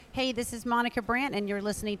Hey, this is Monica Brandt, and you're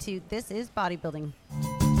listening to This is Bodybuilding.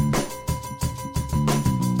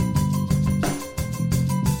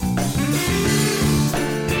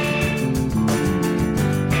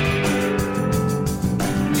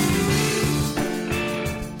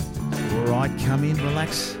 All right, come in,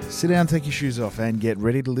 relax, sit down, take your shoes off, and get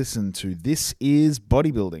ready to listen to This is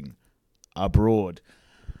Bodybuilding Abroad.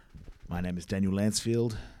 My name is Daniel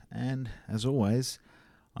Lansfield, and as always,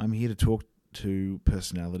 I'm here to talk to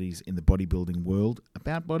personalities in the bodybuilding world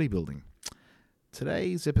about bodybuilding.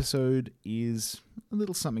 Today's episode is a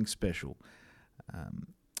little something special.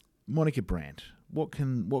 Monica Brandt. What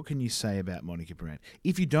can you say about Monica Brandt?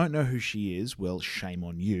 If you don't know who she is, well, shame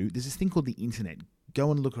on you. There's this thing called the internet.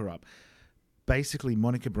 Go and look her up. Basically,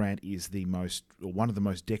 Monica Brandt is one of the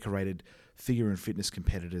most decorated figure and fitness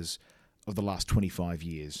competitors of the last 25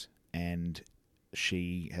 years, and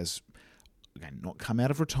she has not come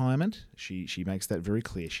out of retirement. She makes that very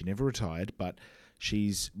clear. She never retired, but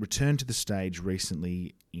she's returned to the stage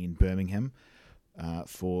recently in Birmingham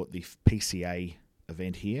for the PCA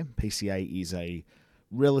event here. PCA is a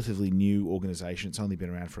relatively new organisation. It's only been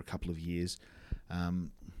around for a couple of years,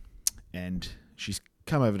 and she's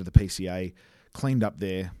come over to the PCA, cleaned up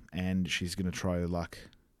there, and she's going to try her luck.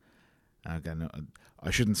 I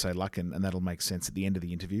shouldn't say luck, and that'll make sense at the end of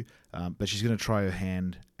the interview, but she's going to try her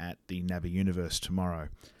hand at the NABBA Universe tomorrow.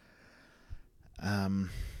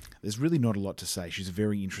 There's really not a lot to say. She's a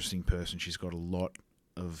very interesting person. She's got a lot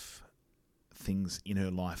of things in her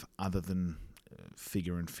life other than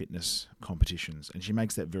figure and fitness competitions, and she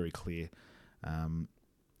makes that very clear.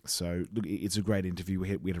 So, look, it's a great interview. We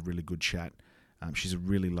had a really good chat. She's a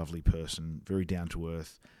really lovely person, very down to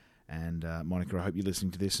earth. And Monica, I hope you're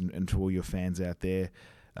listening to this, and to all your fans out there,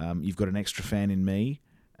 you've got an extra fan in me,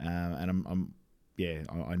 and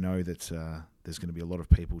I know that there's going to be a lot of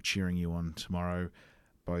people cheering you on tomorrow,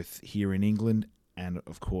 both here in England and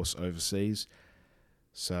of course overseas.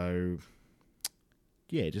 So,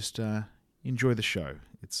 just enjoy the show.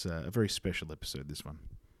 It's a very special episode, this one.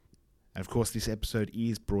 And of course, this episode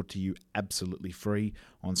is brought to you absolutely free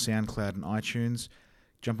on SoundCloud and iTunes.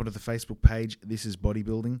 Jump onto the Facebook page, This is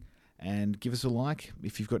Bodybuilding, and give us a like.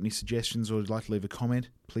 If you've got any suggestions or would like to leave a comment,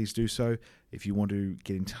 please do so. If you want to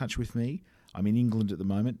get in touch with me, I'm in England at the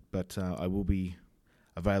moment, but I will be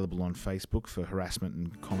available on Facebook for harassment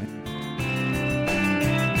and comment.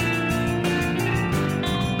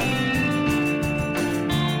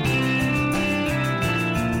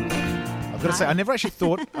 I've got to say, I never actually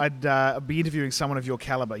thought I'd be interviewing someone of your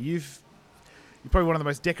caliber. You're probably one of the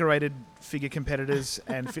most decorated figure competitors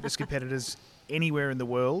and fitness competitors anywhere in the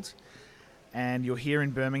world, and you're here in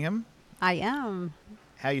Birmingham. I am.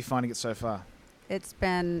 How are you finding it so far? It's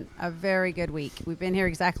been a very good week. We've been here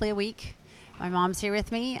exactly a week. My mom's here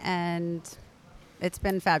with me, and it's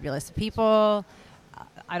been fabulous. People,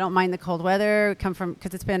 I don't mind the cold weather.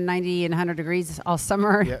 Because it's been 90 and 100 degrees all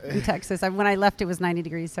summer in Texas. When I left, it was 90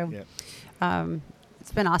 degrees. So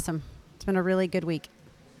it's been awesome. It's been a really good week.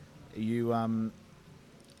 Are you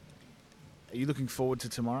looking forward to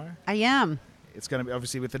tomorrow? I am. It's going to be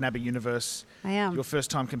obviously with the NABBA Universe. I am. Your first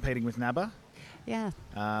time competing with NABBA. Yeah.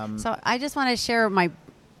 So I just want to share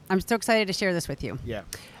I'm so excited to share this with you. Yeah.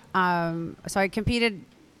 So I competed,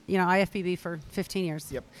 IFBB for 15 years.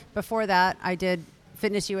 Yep. Before that, I did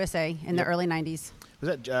Fitness USA in the early 90s.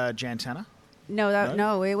 Was that Jan Tanner?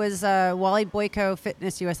 No, it was Wally Boyko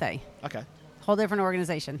Fitness USA. Okay. Whole different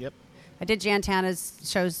organization. Yep. I did Jan Tanner's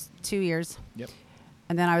shows 2 years. Yep.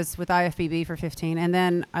 And then I was with IFBB for 15. And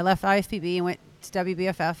then I left IFBB and went to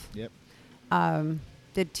WBFF. Yep.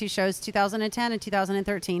 Did 2 shows, 2010 and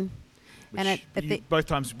 2013. Both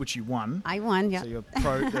times which you won. I won, yeah. So you're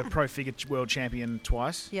the pro figure world champion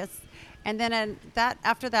twice. Yes. And then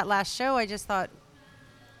after that last show, I just thought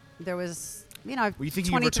there was, Were you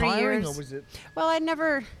thinking of 23 retiring, years. or was it? Well, I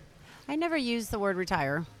never used the word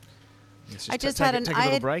retire. I just take a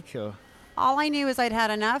little break, or? All I knew is I'd had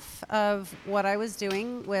enough of what I was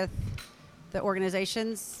doing with the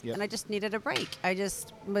organizations, and I just needed a break. I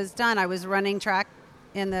just was done. I was running track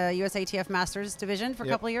in the USATF Masters division for a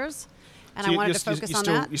couple of years, and I wanted to focus on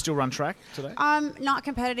that. You still run track today? Not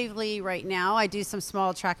competitively right now. I do some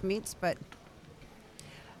small track meets, but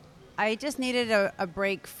I just needed a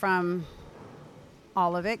break from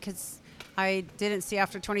all of it because I didn't see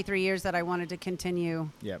after 23 years that I wanted to continue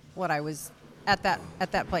what I was at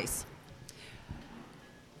that place.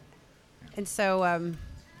 And so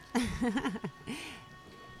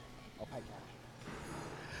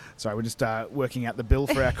Sorry, we're just working out the bill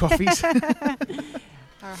for our coffees.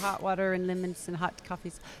 Our hot water and lemons and hot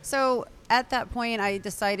coffees. So at that point, I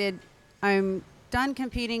decided I'm done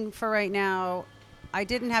competing for right now. I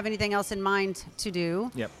didn't have anything else in mind to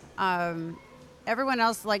do. Yep. Everyone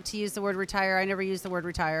else liked to use the word retire. I never use the word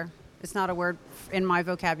retire. It's not a word in my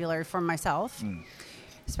vocabulary for myself,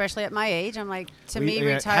 especially at my age. I'm like,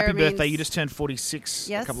 retire happy means... birthday. You just turned 46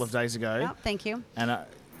 a couple of days ago. Oh, thank you. And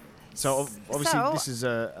so obviously this is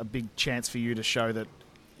a big chance for you to show that,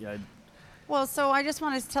 Well, so I just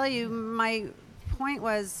wanted to tell you, my point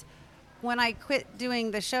was, when I quit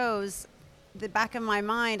doing the shows, the back of my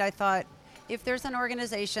mind, I thought, if there's an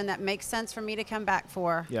organization that makes sense for me to come back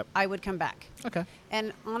for, I would come back. Okay.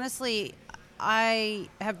 And honestly, I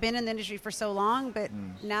have been in the industry for so long, but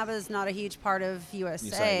NABA is not a huge part of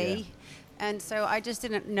USA. And so I just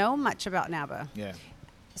didn't know much about NABA. Yeah.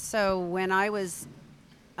 So when I was,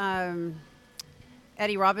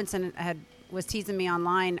 Eddie Robinson was teasing me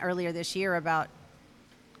online earlier this year about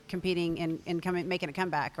competing and making a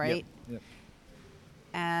comeback, right? Yep.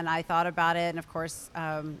 And I thought about it, and of course,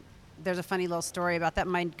 there's a funny little story about that.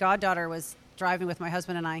 My goddaughter was driving with my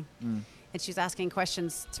husband and I, and she's asking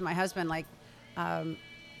questions to my husband like,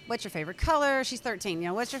 what's your favorite color? She's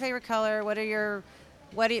 13. What's your favorite color?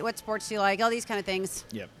 What sports do you like? All these kind of things.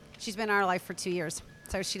 Yep. She's been in our life for 2 years.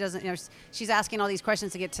 So she doesn't, she's asking all these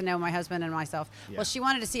questions to get to know my husband and myself. Yeah. Well, she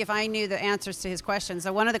wanted to see if I knew the answers to his questions.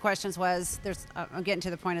 So one of the questions was, I'm getting to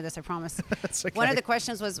the point of this, I promise. That's okay. One of the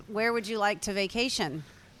questions was, where would you like to vacation?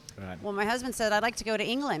 Right. Well, my husband said, I'd like to go to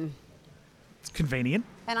England. It's convenient.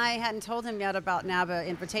 And I hadn't told him yet about NABA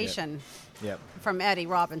invitation from Eddie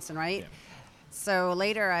Robinson, right? Yep. So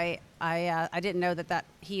later I didn't know that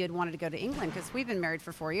he had wanted to go to England because we've been married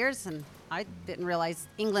for 4 years, and I didn't realize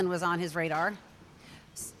England was on his radar.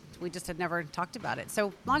 We just had never talked about it.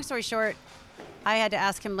 So long story short, I had to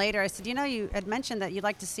ask him later. I said, you had mentioned that you'd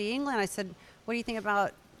like to see England. I said, what do you think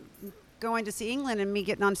about going to see England and me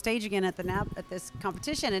getting on stage again at this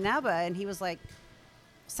competition in NABA? And he was like,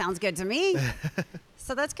 sounds good to me.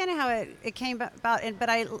 So that's kind of how it came about. But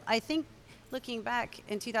I think looking back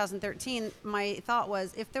in 2013, my thought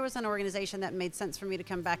was, if there was an organization that made sense for me to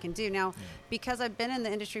come back and do. Now, because I've been in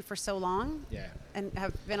the industry for so long and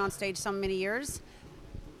have been on stage so many years,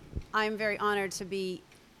 I'm very honored to be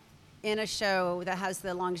in a show that has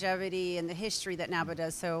the longevity and the history that NABA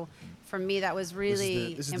does. So for me, that was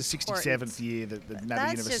really This is the 67th year that the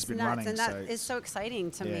NABA universe has been running. And that is so exciting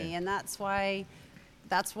to me. And that's why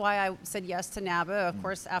I said yes to NABA. Of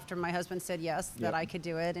course, after my husband said yes, that I could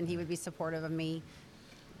do it, and he would be supportive of me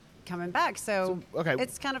coming back. So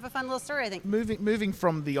it's kind of a fun little story, I think. Moving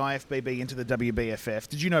from the IFBB into the WBFF,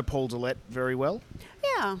 did you know Paul Dillette very well?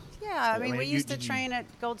 Yeah. I mean we used to train at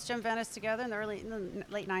Gold's Gym Venice together in the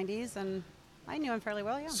late 90s, and I knew him fairly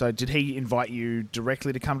well, So did he invite you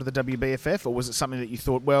directly to come to the WBFF, or was it something that you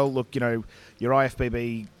thought, well, look, your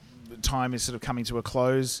IFBB time is sort of coming to a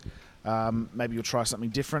close, maybe you'll try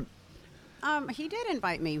something different? He did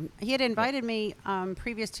invite me. He had invited me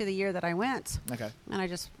previous to the year that I went. Okay. And I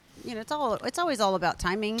just, it's always all about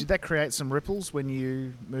timing. Did that create some ripples when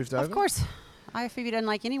you moved over? Of course. IFBB doesn't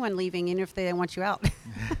like anyone leaving, even if they want you out.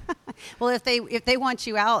 Well, if they want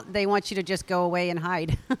you out, they want you to just go away and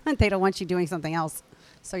hide. They don't want you doing something else.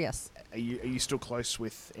 So yes. Are you still close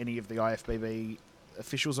with any of the IFBB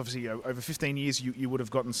officials? Obviously, over 15 years, you would have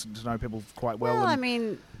gotten to know people quite well. Well, I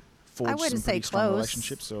mean, I wouldn't say close.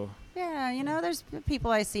 Relationships, or there's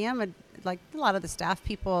people I see them, like a lot of the staff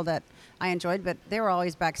people that I enjoyed, but they were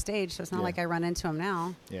always backstage, so it's not like I run into them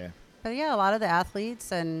now. Yeah. But a lot of the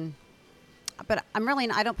athletes but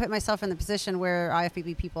I don't put myself in the position where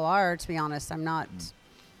IFBB people are, to be honest. I'm not.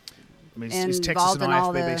 I mean, is Texas an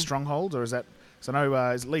IFBB stronghold, or is that? Because I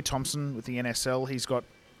know is Lee Thompson with the NSL. He's got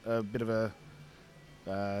a bit of a.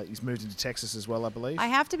 He's moved into Texas as well, I believe. I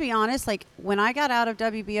have to be honest. Like when I got out of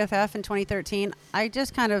WBFF in 2013, I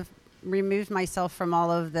just kind of removed myself from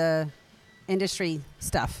all of the industry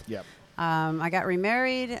stuff. Yep. I got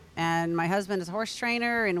remarried, and my husband is a horse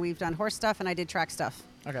trainer, and we've done horse stuff, and I did track stuff.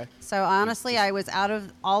 Okay. So honestly, I was out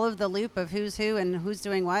of all of the loop of who's who and who's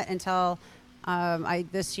doing what until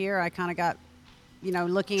this year I kind of got,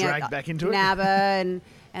 looking dragged at back into NABA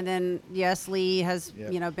and then Lee has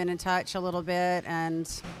been in touch a little bit,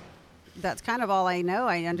 and that's kind of all I know.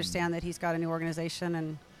 I understand that he's got a new organization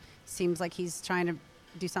and seems like he's trying to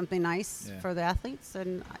do something nice for the athletes.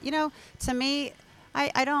 And to me,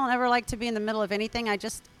 I don't ever like to be in the middle of anything.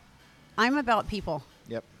 I'm about people.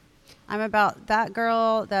 Yep. I'm about that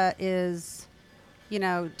girl that is,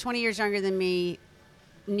 20 years younger than me,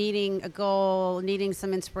 needing a goal, needing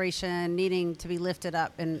some inspiration, needing to be lifted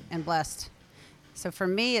up and blessed. So for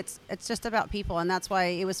me, it's just about people, and that's why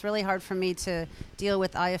it was really hard for me to deal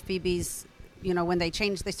with IFBB's, when they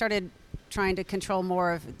started trying to control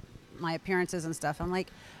more of my appearances and stuff. I'm like,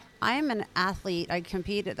 I am an athlete. I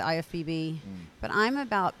compete at the IFBB, but I'm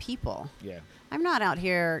about people. Yeah. I'm not out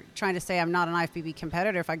here trying to say I'm not an IFBB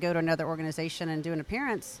competitor. If I go to another organization and do an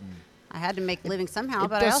appearance, I had to make a living somehow. It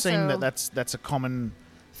but does I also seem that that's a common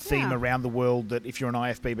theme Yeah. around the world, that if you're an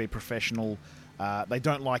IFBB professional, they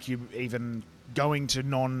don't like you even going to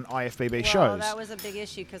non-IFBB well, shows. that was a big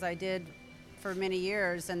issue because I did for many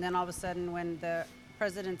years, and then all of a sudden, when the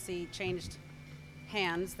presidency changed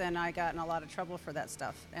hands, then I got in a lot of trouble for that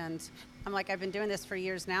stuff. And I'm like, I've been doing this for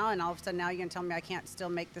years now, and all of a sudden now you're going to tell me I can't still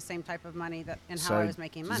make the same type of money that and how I was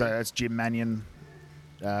making money. So that's Jim Mannion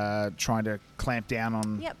trying to clamp down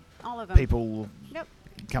on Yep, all of them. people Yep.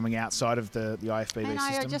 coming outside of the IFBB And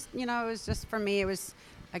system. I just, it was just for me, it was,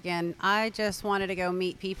 again, I just wanted to go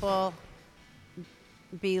meet people,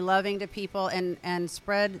 be loving to people, and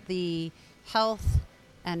spread the health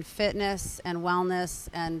and fitness and wellness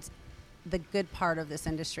and the good part of this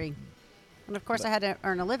industry. And of course, I had to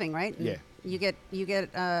earn a living, right? And Yeah. You get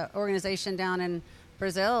organization down in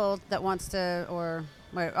Brazil that wants to, or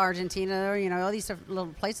Argentina, or all these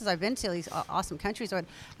little places I've been to, these awesome countries.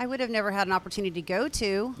 I would have never had an opportunity to go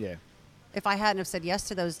to Yeah. if I hadn't have said yes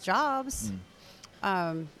to those jobs.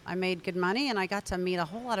 I made good money, and I got to meet a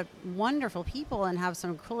whole lot of wonderful people and have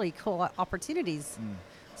some really cool opportunities.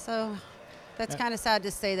 So that's kind of sad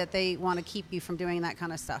to say that they want to keep you from doing that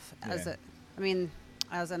kind of stuff. Yeah.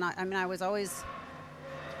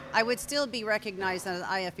 I would still be recognized as an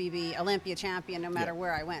IFBB Olympia champion no matter Yeah.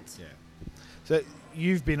 where I went. Yeah. So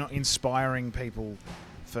you've been inspiring people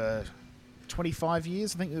for 25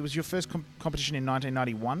 years. I think it was your first competition in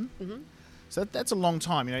 1991. Mm-hmm. So that's a long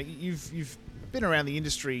time. You've been around the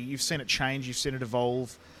industry. You've seen it change. You've seen it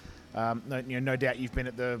evolve. No doubt you've been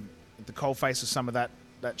at the coalface of some of that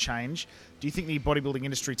change. Do you think the bodybuilding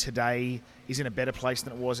industry today is in a better place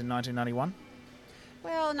than it was in 1991?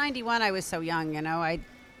 Well, 91, I was so young,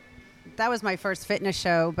 that was my first fitness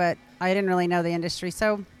show, but I didn't really know the industry.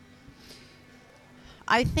 So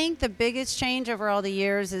I think the biggest change over all the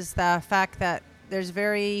years is the fact that there's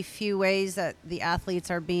very few ways that the athletes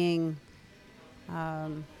are being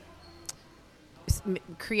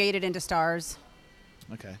created into stars.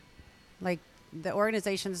 Okay. Like the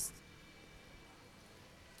organizations,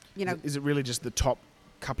 Is it really just the top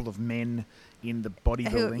couple of men in the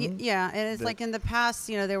bodybuilding? Yeah, and it's like in the past,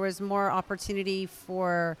 there was more opportunity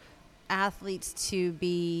for athletes to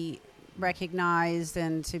be recognized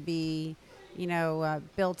and to be,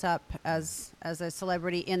 built up as a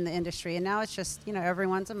celebrity in the industry. And now it's just,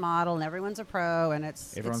 everyone's a model and everyone's a pro, and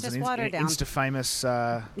Everyone's it's just an watered down. Insta-famous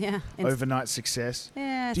overnight success.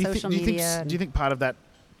 Yeah, Do you social think, media. do you think part of that,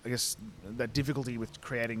 I guess, that difficulty with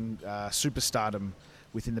creating superstardom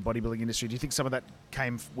within the bodybuilding industry, do you think some of that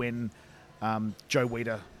came when Joe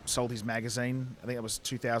Weider sold his magazine? I think it was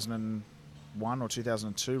 2001 or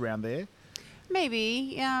 2002, around there. Maybe.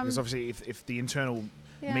 Because obviously if the internal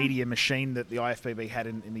media machine that the IFBB had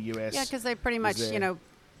in the US... Yeah, because they pretty much, there.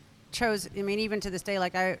 chose, even to this day,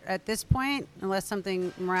 at this point, unless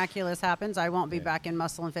something miraculous happens, I won't be Yeah. back in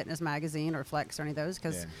Muscle and Fitness magazine or Flex or any of those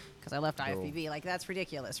because I left They're all- IFBB. That's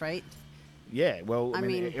ridiculous, right? Yeah, well, I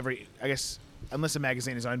mean, mean- I guess, unless a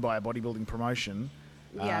magazine is owned by a bodybuilding promotion...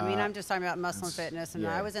 Yeah, I'm just talking about Muscle and it's- Fitness, and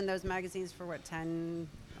yeah. I was in those magazines for 10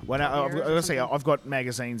 Well, 12 I've years got or to say, something. I've got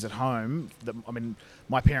magazines at home.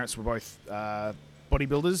 My parents were both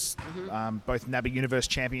bodybuilders, both NABBA Universe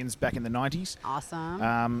champions back in the 90s.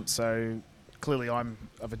 Awesome. So clearly I'm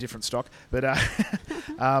of a different stock. But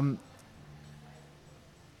I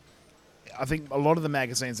think a lot of the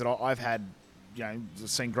magazines that I've had,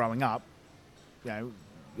 seen growing up,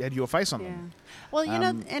 had your face on Yeah. them. Well,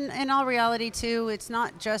 in all reality, too, it's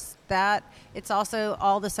not just that. It's also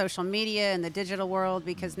all the social media and the digital world,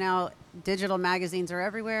 because now digital magazines are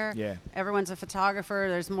everywhere. Yeah. Everyone's a photographer.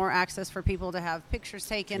 There's more access for people to have pictures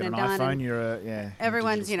taken You and got an done. iPhone, and you're a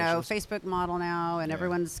everyone's, digital specialist. Facebook model now, and Yeah.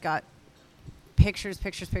 everyone's got pictures.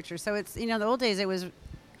 So it's, the old days, it was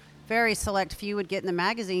very select few would get in the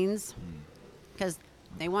magazines because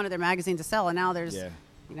they wanted their magazine to sell. And now there's,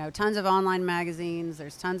 tons of online magazines.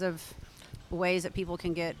 There's tons of ways that people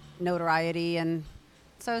can get notoriety. And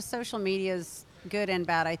so social media is good and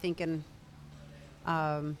bad, I think. And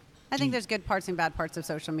I think there's good parts and bad parts of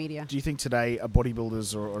social media. Do you think today a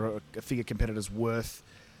bodybuilder's or a figure competitor's worth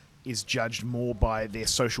is judged more by their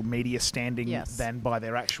social media standing Yes. than by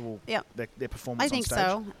their actual their performance I think on stage?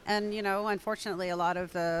 so. And, unfortunately, a lot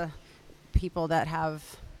of the people that have,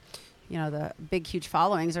 the big, huge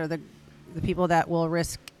followings are the people that will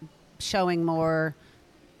risk showing more,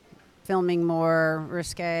 filming more,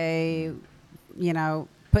 risque,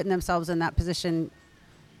 putting themselves in that position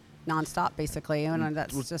nonstop, basically. And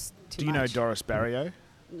that's just too Do you know much. Doris Barrio?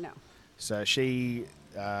 No. So she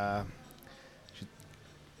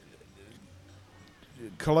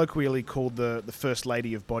colloquially called the first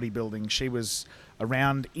lady of bodybuilding. She was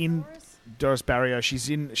around in Doris Barrio. She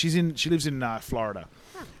lives in Florida.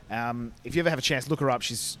 If you ever have a chance, look her up.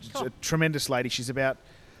 She's Cool. a tremendous lady. She's about,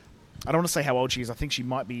 I don't want to say how old she is. I think she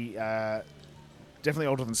might be definitely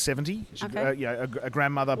older than 70. She, Okay. a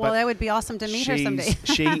grandmother. Well, but that would be awesome to meet her someday.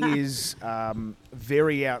 she is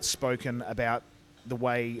very outspoken about the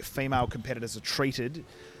way female competitors are treated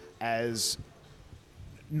as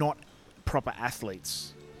not proper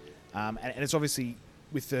athletes. And it's obviously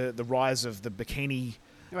with the rise of the bikini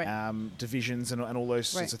Right. divisions and all those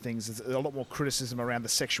sorts Right. of things, there's a lot more criticism around the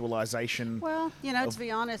sexualization. Well, of- to be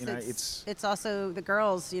honest, you know, it's also the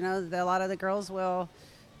girls. A lot of the girls will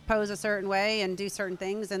pose a certain way and do certain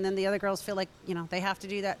things, and then the other girls feel like they have to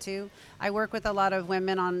do that too. I work with a lot of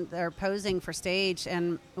women on their posing for stage,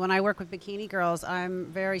 and when I work with bikini girls, I'm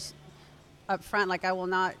very upfront. Like, I will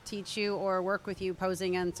not teach you or work with you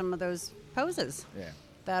posing in some of those poses Yeah.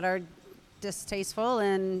 that are distasteful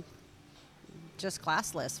and just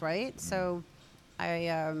classless, right? So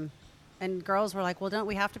and girls were like, well, don't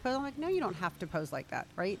we have to pose? I'm like, no, you don't have to pose like that,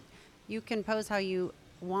 right? You can pose how you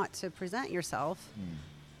want to present yourself.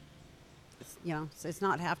 It's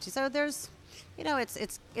not have to. So there's,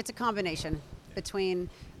 it's a combination between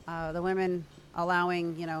the women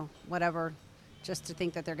allowing, whatever, just to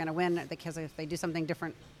think that they're going to win, because if they do something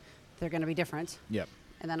different, they're going to be different. Yep.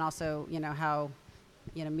 And then also, how,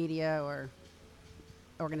 media or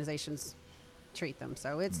organizations treat them.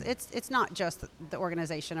 So it's not just the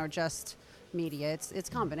organization or just media. It's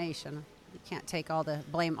combination. You can't take all the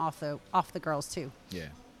blame off the girls too. Yeah.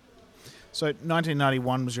 So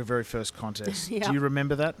 1991 was your very first contest. Yeah. Do you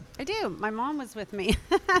remember that? I do. My mom was with me.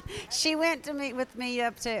 She went to meet with me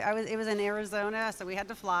it was in Arizona, so we had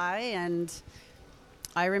to fly, and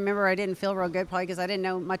I remember I didn't feel real good, probably because I didn't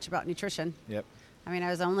know much about nutrition. Yep. I mean, I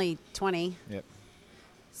was only 20. Yep.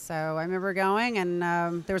 So I remember going, and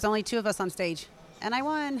there was only 2 of us on stage, and I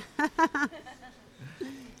won.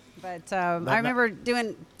 But I remember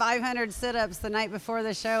doing 500 sit-ups the night before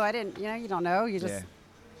the show. I didn't, you don't know. You just...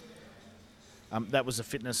 Yeah. That was a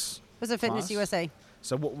fitness. It was a Fitness class? USA.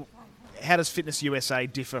 So how does Fitness USA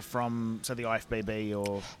differ from, say, the IFBB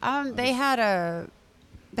or? They had a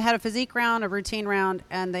physique round, a routine round,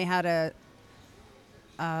 and they had a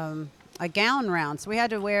gown round. So we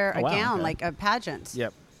had to wear a gown, okay. like a pageant.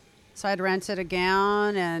 Yep. So I'd rented a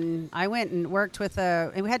gown, and I went and worked with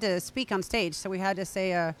and we had to speak on stage. So we had to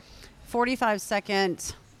say a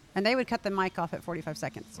 45-second, and they would cut the mic off at 45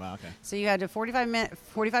 seconds. Wow. Okay. So you had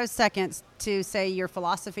 45 seconds to say your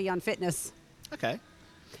philosophy on fitness. Okay.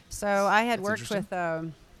 So I had That's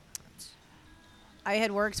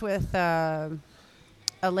worked with a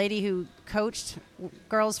lady who coached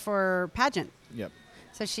girls for pageant. Yep.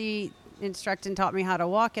 So she instructed and taught me how to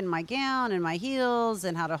walk in my gown and my heels,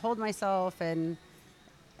 and how to hold myself and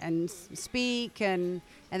speak, and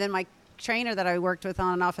then my trainer that I worked with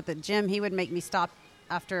on and off at the gym, he would make me stop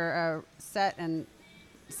after a set and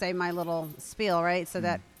say my little spiel, right? So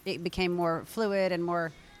that it became more fluid and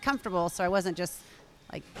more comfortable, so I wasn't just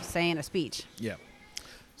like saying a speech. Yeah.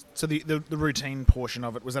 So the routine portion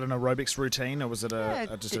of it, was that an aerobics routine, or was it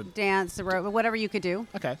just a dance, whatever you could do.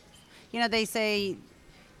 Okay. They say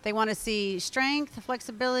they want to see strength,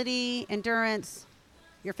 flexibility, endurance,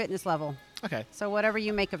 your fitness level. Okay. So whatever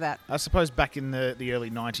you make of that. I suppose back in the early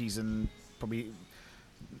 90s, and probably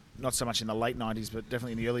not so much in the late 90s, but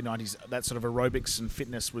definitely in the early 90s, that sort of aerobics and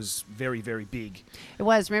fitness was very, very big. It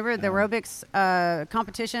was. Remember, the aerobics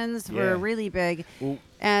competitions were really big. Well,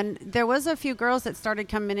 And there was a few girls that started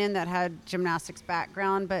coming in that had gymnastics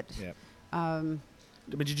background, but yeah.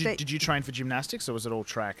 But Did you train for gymnastics, or was it all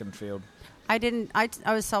track and field? I didn't. I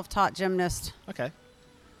was self-taught gymnast. Okay.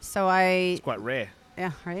 So I... It's quite rare.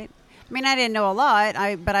 Yeah, right. I mean, I didn't know a lot,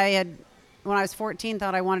 but I had, when I was 14,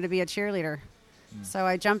 thought I wanted to be a cheerleader. So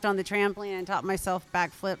I jumped on the trampoline and taught myself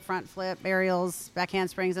back flip, front flip, aerials, back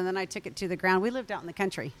handsprings, and then I took it to the ground. We lived out in the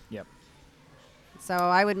country. Yep. So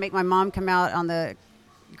I would make my mom come out on the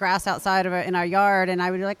grass outside in our yard, and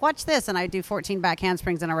I would be like, watch this, and I'd do 14 back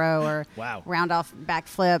handsprings in a row, or Wow. round off back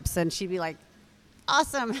flips, and she'd be like,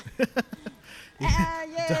 awesome.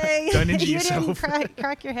 Yay. Don't injure You yourself. didn't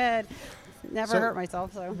crack your head. Never So hurt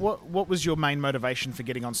myself. So What was your main motivation for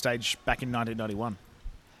getting on stage back in 1991?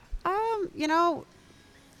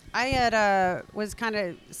 I had was kind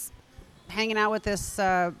of hanging out with this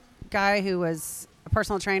guy who was a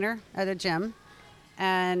personal trainer at a gym,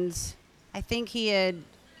 and I think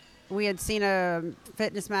we had seen a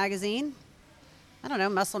fitness magazine. I don't know,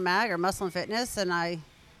 Muscle Mag or Muscle and Fitness, and I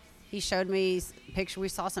he showed me we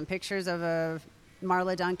saw some pictures of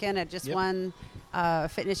Marla Duncan had just won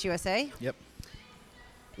Fitness USA. Yep.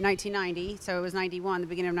 1990, so it was 91, the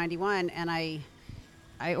beginning of 91, and I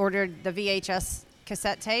ordered the VHS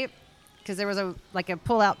cassette tape because there was a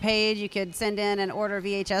pull-out page you could send in and order a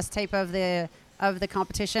VHS tape of the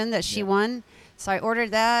competition that she won. So I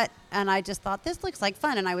ordered that, and I just thought this looks like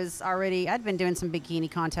fun. And I'd been doing some bikini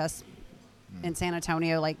contests in San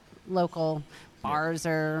Antonio, like local bars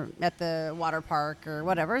or at the water park or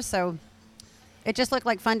whatever. So it just looked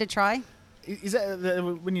like fun to try. Is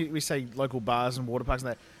that when we say local bars and water parks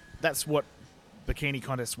and that's what bikini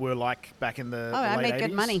contests were like back in the late 80s? I made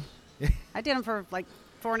good money. I did them for like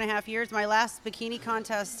 4.5 years. My last bikini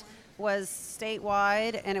contest was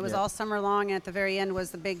statewide, and it was all summer long, and at the very end was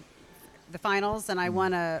the finals, and I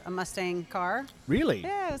won a Mustang car. Really?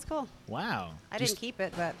 Yeah, it was cool. Wow. I didn't keep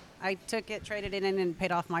it, but I took it, traded it in, and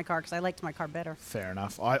paid off my car because I liked my car better. Fair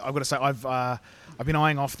enough. I've got to say, I've been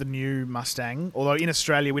eyeing off the new Mustang. Although in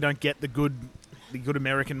Australia we don't get the good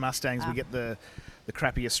American Mustangs. We get the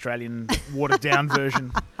crappy Australian watered down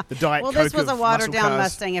version, the Diet Coke. Well, this was a watered down cars.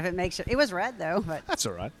 Mustang. If it makes it was red though, but that's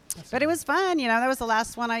all right. But it was fun. That was the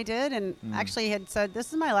last one I did, and actually had said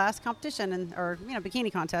this is my last competition or bikini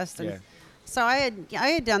contest. And so I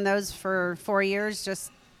had done those for 4 years, just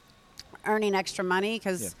earning extra money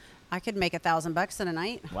because I could make $1,000 in a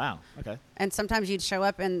night. Wow. Okay. And sometimes you'd show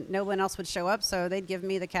up and no one else would show up, so they'd give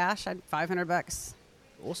me the cash. I'd $500.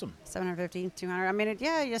 Awesome. $750, $200. I mean,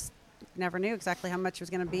 you just never knew exactly how much it was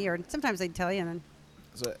going to be, or sometimes they'd tell you. And then,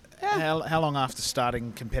 so how long after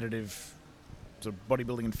starting competitive sort of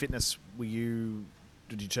bodybuilding and fitness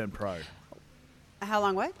did you turn pro? How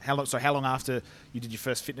long what? How long after you did your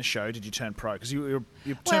first fitness show did you turn pro? Because you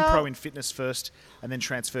turned pro in fitness first and then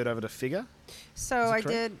transferred over to figure? So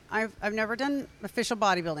I've never done official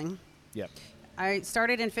bodybuilding. Yep. I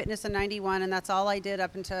started in fitness in 91, and that's all I did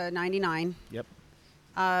up until 99. Yep.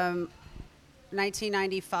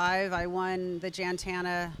 1995, I won the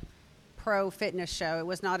Jantana Pro Fitness Show. It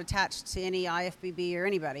was not attached to any IFBB or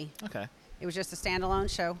anybody. Okay. It was just a standalone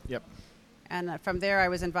show. Yep. And from there, I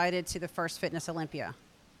was invited to the first Fitness Olympia.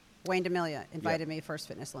 Wayne DeMilia invited me to First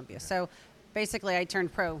Fitness Olympia. So basically, I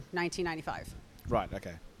turned pro 1995. Right,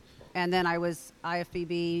 okay. And then I was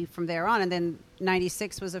IFBB from there on. And then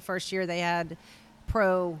 96 was the first year they had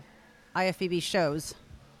pro IFBB shows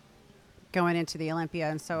going into the Olympia.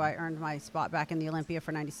 And so I earned my spot back in the Olympia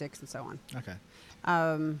for 96 and so on. Okay.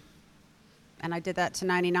 And I did that to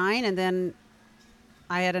 99. And then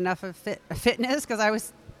I had enough of fitness because I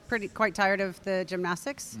was quite tired of the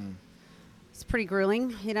gymnastics. It's pretty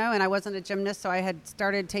grueling, and I wasn't a gymnast, so I had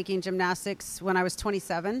started taking gymnastics when I was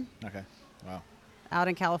 27. Okay. Wow. Out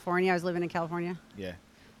in California. I was living in California. Yeah.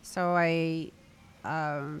 So I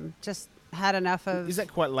just had enough of... Is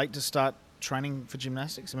that quite late to start training for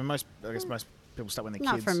gymnastics? I mean, most people start when they're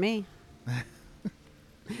kids. Not for me.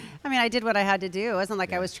 I mean, I did what I had to do. It wasn't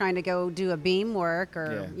like I was trying to go do a beam work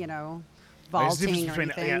or, vaulting or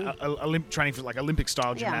anything. Training for like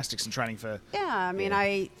Olympic-style gymnastics and training for... Yeah, I mean,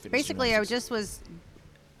 I the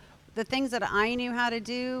things that I knew how to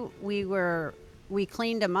do, we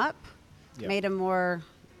cleaned them up, made them more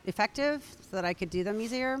effective so that I could do them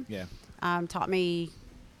easier. Yeah. Taught me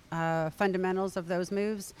fundamentals of those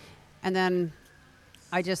moves. And then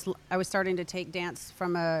I was starting to take dance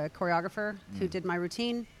from a choreographer who did my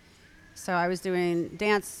routine. So I was doing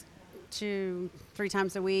dance 2-3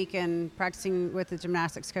 times a week and practicing with the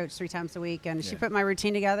gymnastics coach 3 times a week. And she put my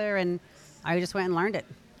routine together, and I just went and learned it.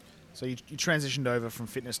 So you transitioned over from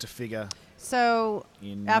fitness to figure. So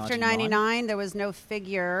after 99, there was no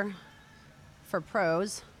figure for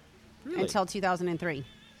pros until 2003.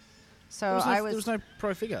 So there was no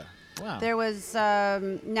pro figure. Wow. There was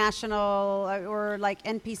national or like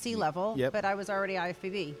NPC level, but I was already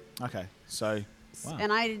IFBB. Okay, so wow.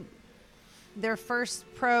 And their first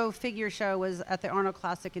pro figure show was at the Arnold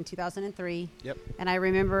Classic in 2003. Yep. And I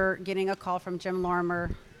remember getting a call from Jim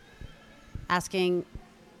Lorimer asking,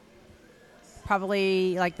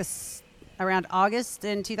 probably like around August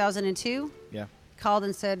in 2002. Yeah. Called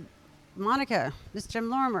and said, Monica, this is Jim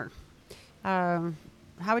Lorimer.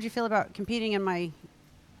 How would you feel about competing in my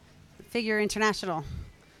Figure International?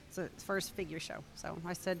 It's the first figure show. So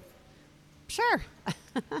I said, sure.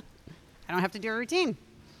 I don't have to do a routine.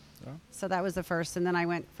 Oh. So that was the first. And then I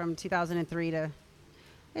went from 2003 to, I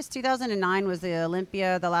guess 2009 was the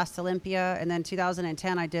Olympia, the last Olympia. And then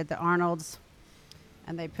 2010, I did the Arnold's.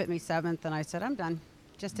 And they put me 7th. And I said, I'm done.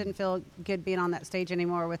 Just didn't feel good being on that stage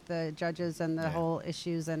anymore with the judges and the whole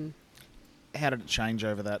issues. And how did it change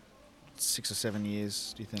over that 6 or 7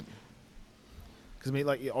 years, do you think? Because I mean,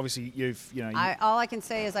 like obviously you've All I can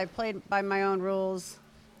say is I played by my own rules,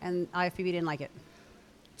 and IFBB didn't like it.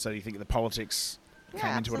 so you think the politics Yeah,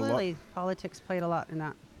 came into it a lot? absolutely. Politics played a lot in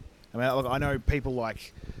that. I mean, look, I know people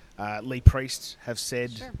like Lee Priest have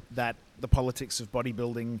said Sure. that the politics of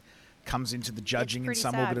bodybuilding comes into the judging in It's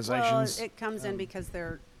some pretty sad. organisations. Well, it comes in because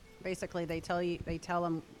they're basically they tell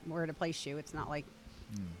them where to place you. It's not like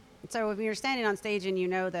so if you're standing on stage and you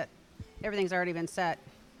know that everything's already been set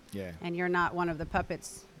Yeah, and you're not one of the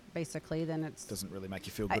puppets, basically, then it's doesn't really make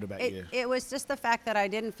you feel good about it, you. it was just the fact that I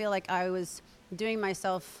didn't feel like I was doing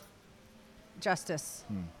myself justice,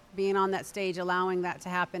 being on that stage, allowing that to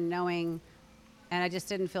happen, knowing, and I just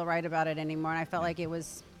didn't feel right about it anymore. And I felt like I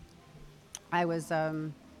was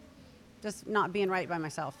just not being right by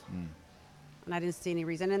myself. And I didn't see any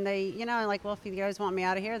reason. And they, like, well, if you guys want me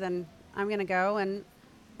out of here, then I'm going to go. And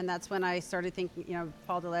that's when I started thinking,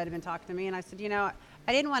 Paul Dillette had been talking to me. And I said,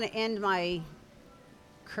 I didn't want to end my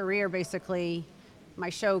career, basically, my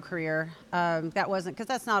show career. That wasn't, because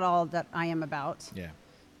that's not all that I am about.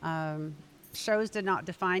 Yeah, Shows did not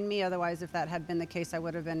define me. Otherwise, if that had been the case, I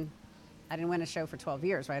didn't win a show for 12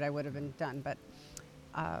 years, right? I would have been done. But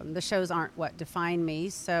the shows aren't what define me.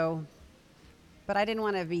 So, but I didn't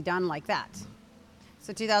want to be done like that.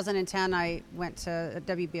 So 2010, I went to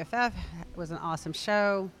WBFF. It was an awesome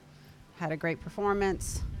show. Had a great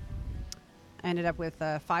performance. I ended up with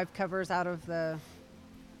 5 covers out of the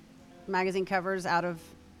magazine covers out of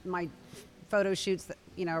my photo shoots that,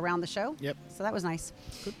 around the show. Yep. So that was nice.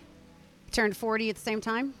 Good. Turned 40 at the same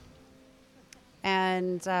time.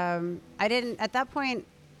 And at that point,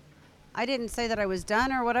 I didn't say that I was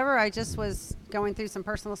done or whatever. I just was going through some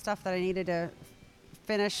personal stuff that I needed to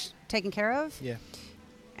finish taking care of. yeah,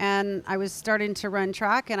 And I was starting to run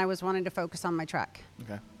track, and I was wanting to focus on my track.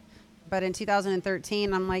 okay. But in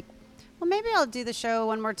 2013, I'm like, well, maybe I'll do the show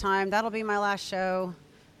one more time. That'll be my last show.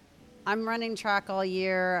 I'm running track all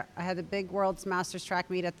year. I had the big World's Masters track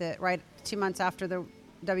meet right 2 months after the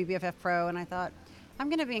WBFF Pro, and I thought, I'm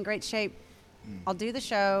going to be in great shape. I'll do the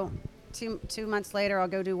show. Two months later, I'll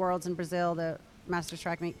go do Worlds in Brazil, the Masters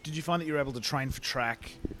track meet. Did you find that you were able to train for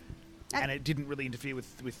track, and it didn't really interfere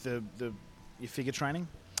with your figure training,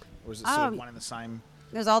 or was it sort of one and the same?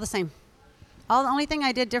 It was all the same. The only thing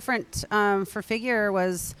I did different for figure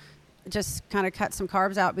was just kind of cut some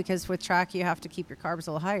carbs out, because with track you have to keep your carbs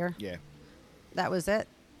a little higher. Yeah. That was it.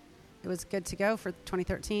 It was good to go for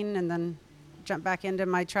 2013, and then jumped back into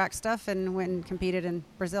my track stuff and went and competed in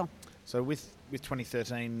Brazil. So with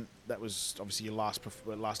 2013, that was obviously your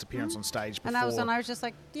last appearance on stage. Before. And that was when I was just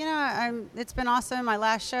like, it's been awesome. My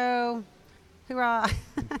last show, hoorah!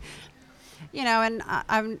 And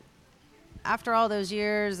I'm after all those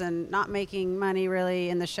years and not making money really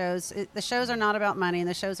in the shows. The shows are not about money, and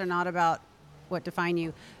the shows are not about what define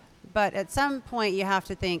you. But at some point, you have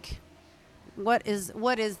to think, what is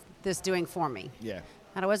this doing for me? Yeah.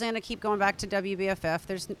 And I wasn't going to keep going back to WBFF.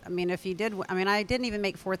 I didn't even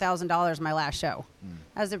make $4,000 my last show.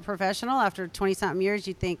 As a professional, after 20-something years,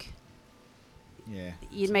 you'd think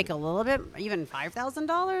you'd make a little bit, even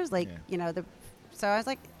 $5,000. So I was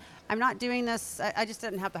like, I'm not doing this. I just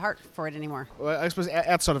didn't have the heart for it anymore. Well, I suppose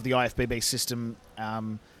outside of the IFBB system,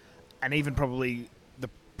 and even probably the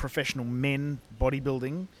professional men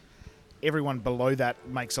bodybuilding, everyone below that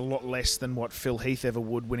makes a lot less than what Phil Heath ever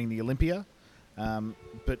would winning the Olympia.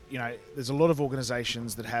 But there's a lot of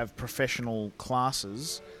organisations that have professional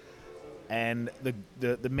classes, and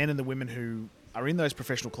the men and the women who are in those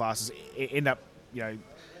professional classes end up,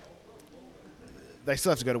 they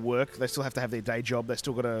still have to go to work. They still have to have their day job. They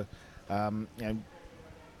still got to,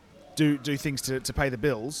 do things to pay the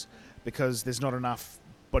bills, because there's not enough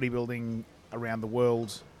bodybuilding around the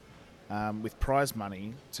world with prize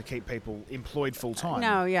money to keep people employed full time.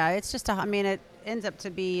 No, yeah, it's just it ends up to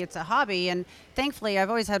be, it's a hobby, and thankfully I've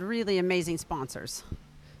always had really amazing sponsors.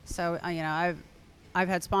 So I've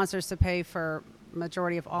had sponsors to pay for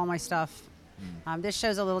majority of all my stuff. This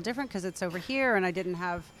show's a little different because it's over here, and I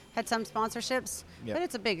had some sponsorships, but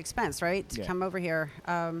it's a big expense, right, to come over here.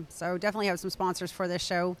 So definitely have some sponsors for this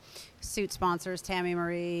show, suit sponsors, Tammy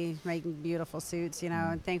Marie, making beautiful suits,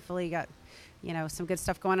 and thankfully got some good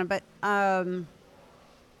stuff going on. But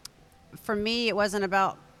for me, it wasn't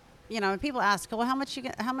about, people ask, well, how much you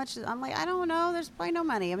get, how much? I'm like, I don't know. There's probably no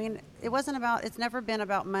money. I mean, it's never been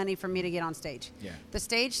about money for me to get on stage. Yeah. The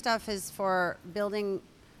stage stuff is for building,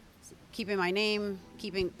 keeping my name,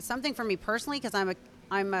 keeping something for me personally, because I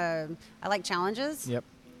like challenges. Yep.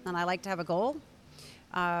 And I like to have a goal.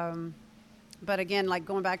 But again, like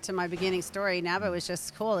going back to my beginning story, NABBA was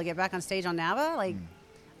just cool to get back on stage on NABBA.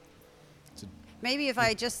 maybe if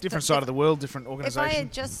I just different side of the world, different if organization. I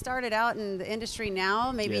had just started out in the industry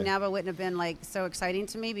now, maybe Yeah. NABA wouldn't have been like so exciting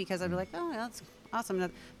to me because I'd be like, oh, yeah, that's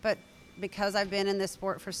awesome. But because I've been in this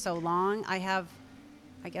sport for so long, I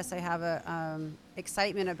guess I have a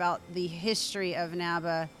excitement about the history of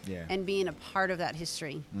NABA Yeah. and being a part of that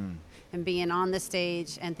history and being on the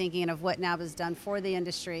stage and thinking of what NABA's done for the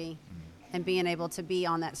industry and being able to be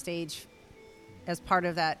on that stage as part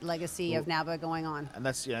of that legacy of NABA going on. And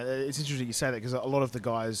that's, it's interesting you say that because a lot of the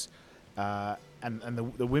guys and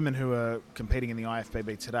the women who are competing in the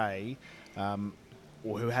IFBB today,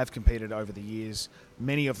 or who have competed over the years,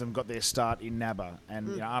 many of them got their start in NABA.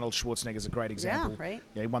 And Arnold Schwarzenegger is a great example. Yeah, right.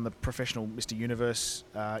 Yeah, he won the professional Mr. Universe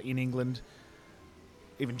in England.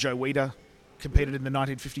 Even Joe Weider competed in the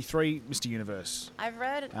 1953 Mr. Universe. I've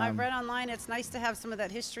read online. It's nice to have some of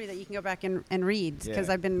that history that you can go back and read because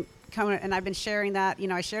Yeah. I've been coming and I've been sharing that.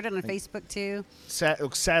 I shared it on Facebook too.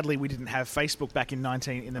 Sadly, we didn't have Facebook back in the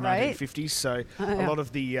Right. 1950s, so Yeah. a lot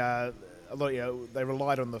of they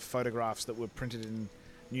relied on the photographs that were printed in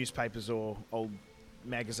newspapers or old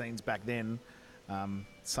magazines back then.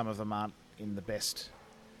 Some of them aren't in the best.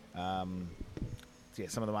 Some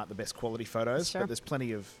of them aren't the best quality photos, Sure. but there's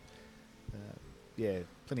plenty of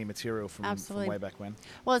material from Absolutely. way back when.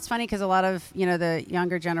 Well, it's funny because a lot of the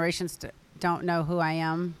younger generations don't know who I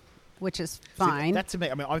am, which is fine. That to me,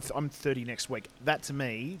 I mean, I'm 30 next week. That to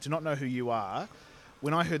me, to not know who you are,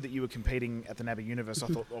 when I heard that you were competing at the NABA Universe, I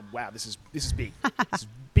thought, oh wow, this is big. This is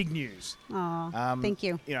big news. Oh, thank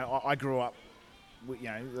you. I grew up,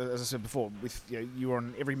 as I said before, with you were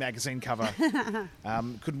on every magazine cover.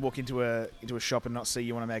 Couldn't walk into a shop and not see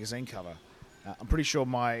you on a magazine cover. I'm pretty sure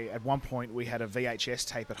at one point we had a VHS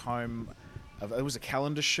tape at home. It was a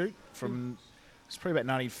calendar shoot from, it's probably about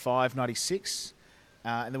 95, 96.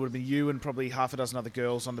 And there would have been you and probably half a dozen other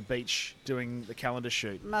girls on the beach doing the calendar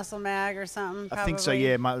shoot. Muscle Mag or something. I think so, probably.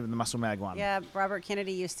 yeah, the Muscle Mag one. Yeah, Robert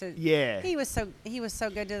Kennedy used to. Yeah. He was so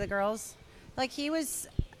good to the girls. Like he was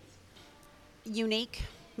unique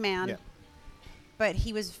man. Yeah. But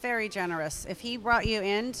he was very generous. If he brought you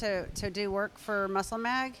in to do work for Muscle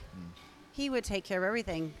Mag, he would take care of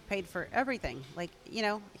everything, paid for everything. Like,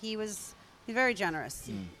 he was very generous.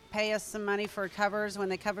 Pay us some money for covers when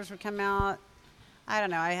the covers would come out. I don't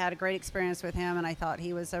know. I had a great experience with him, and I thought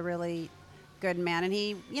he was a really good man. And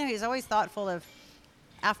he's always thoughtful of,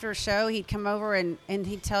 after a show, he'd come over and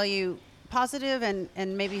he'd tell you positive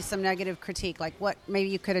and maybe some negative critique, like what maybe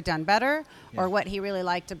you could have done better or what he really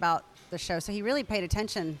liked about the show. So he really paid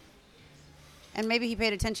attention. And maybe he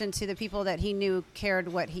paid attention to the people that he knew cared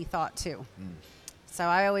what he thought too. So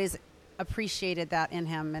I always appreciated that in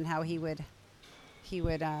him and how he would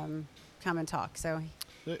come and talk. So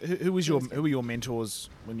Who were your mentors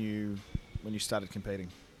when you started competing?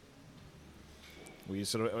 Were you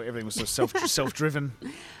everything was sort of self-driven?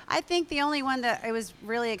 I think the only one that it was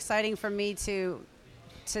really exciting for me to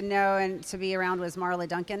know and to be around was Marla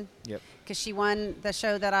Duncan. Yep. Because she won the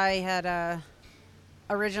show that I had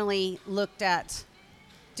originally looked at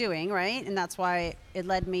doing, right? And that's why it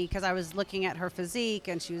led me, because I was looking at her physique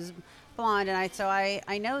and she was blonde, and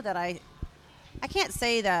I know that I can't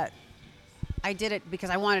say that I did it because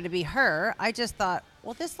I wanted to be her. I just thought,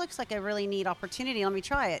 well, this looks like a really neat opportunity. Let me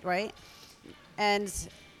try it, right? And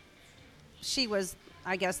she was,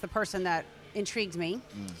 I guess, the person that intrigued me.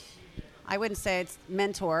 I wouldn't say it's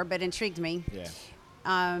mentor, but intrigued me.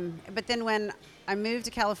 Yeah. But then when I moved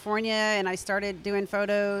to California and I started doing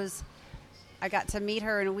photos, I got to meet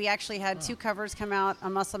her, and we actually had 2 covers come out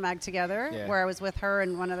on Muscle Mag together, where I was with her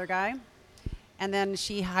and one other guy. And then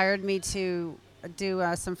she hired me to do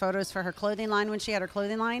some photos for her clothing line when she had her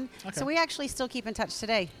clothing line. Okay. So we actually still keep in touch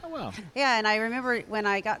today. Oh wow. Yeah, and I remember when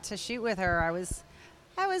I got to shoot with her, it was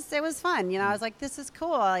fun. I was like, this is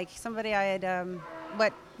cool. Like somebody I had,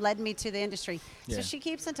 what led me to the industry. Yeah. So she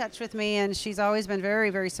keeps in touch with me, and she's always been very,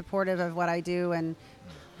 very supportive of what I do and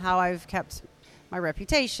how I've kept my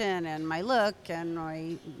reputation and my look and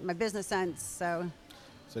my business sense. So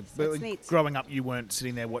but it's neat. growing up, you weren't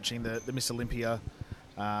sitting there watching the Miss Olympia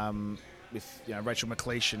with Rachel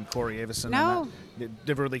McLeish and Corey Everson. No. And that.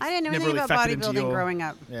 Never really, I didn't know never anything really about factored into bodybuilding your, growing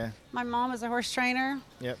up. Yeah. My mom was a horse trainer.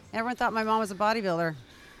 Yep. Everyone thought my mom was a bodybuilder.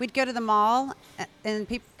 We'd go to the mall, and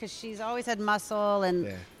people, because she's always had muscle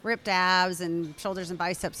and ripped abs and shoulders and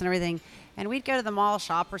biceps and everything, and we'd go to the mall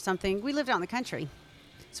shop or something. We lived out in the country,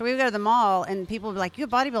 so we would go to the mall, and people would be like, "You a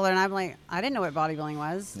bodybuilder?" And I'm like, "I didn't know what bodybuilding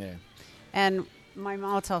was." Yeah. And my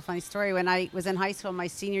mom will tell a funny story. When I was in high school, my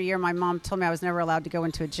senior year, my mom told me I was never allowed to go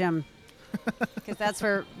into a gym because that's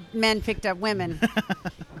where men picked up women.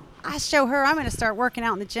 I show her I'm going to start working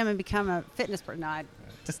out in the gym and become a fitness person. No,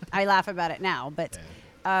 I laugh about it now, but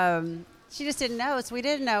She just didn't know, so we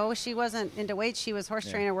didn't know. She wasn't into weights. She was horse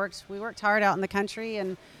Yeah. trainer. We worked hard out in the country,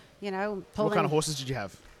 and What kind of horses did you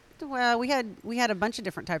have? Well, we had a bunch of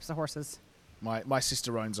different types of horses. My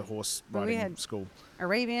sister owns a horse Well, we riding had- school.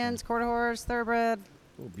 Arabians, quarter horse, thoroughbred, Oh,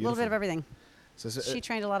 a little beautiful. bit of everything. So, She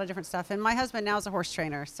trained a lot of different stuff. And my husband now is a horse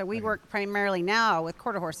trainer, so we Okay. work primarily now with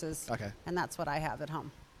quarter horses. okay. And that's what I have at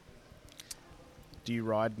home. Do you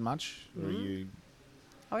ride much? Or Mm-hmm. you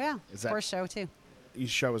Oh yeah, Is that- horse show too.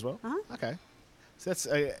 show as well? Uh-huh. Okay. So that's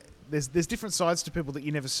there's different sides to people that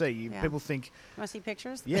you never see. Yeah. People think, You want to see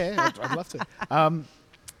pictures? yeah, I'd love to.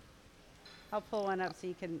 I'll pull one up so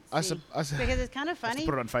you can I see. sup- I su- Because it's kind of Let's funny.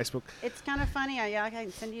 put it on Facebook. It's kind of funny. Yeah, I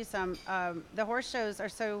can send you some. The horse shows are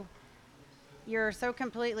so. You're so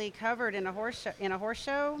completely covered in a horse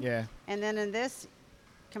show. Yeah, And then in this,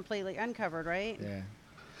 completely uncovered, right? yeah.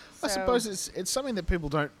 I So- suppose it's something that people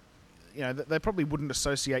don't, they probably wouldn't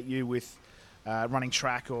associate you with running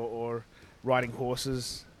track or riding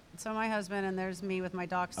horses. So my husband and there's me with my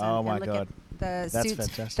dachshund. Oh, and my look God. At the That's suits.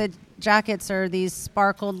 fantastic. The jackets are these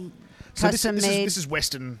sparkled, So this custom is made. this is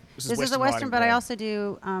Western. This This is a Western Western, riding, but I yeah. also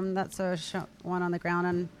do. That's a one on the ground,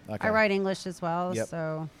 and Okay. I ride English as well. Yep.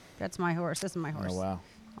 So that's my horse. This is my horse. Oh wow.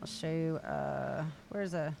 I'll show you.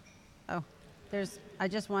 Where's a? Oh, there's. I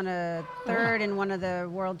just won a third in one of the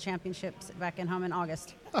world championships back in home in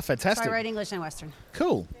August. Oh, So fantastic. I ride English and Western.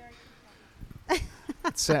 Cool.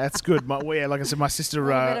 That's good. Like I said, my sister. A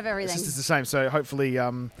little bit of everything. Sister's the same. So hopefully,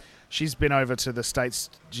 she's been over to the States.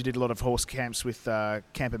 She did a lot of horse camps with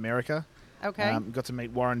Camp America. Okay. Got to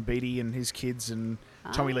meet Warren Beatty and his kids, and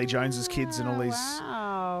Tommy Lee Jones's kids, and all these.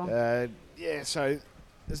 Wow. Yeah. So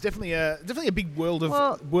there's definitely a big world of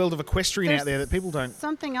Well, equestrian out there that people don't.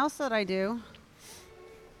 Something else that I do.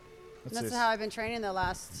 What's That's this? how I've been training the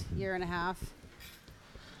last year and a half.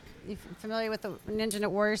 You familiar with the Ninja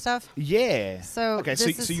Warrior stuff? Yeah. So Okay. this So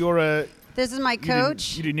is- you're a This is my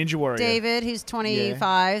coach, You do Ninja Warrior. David, who's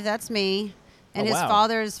 25. That's me. And Oh, his wow.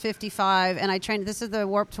 father is 55. And I trained, this is the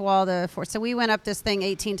Warped Wall. So we went up this thing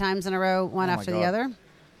 18 times in a row, one Oh, my after the God. other.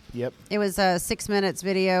 Yep. It was a 6 minutes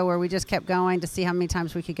video where we just kept going to see how many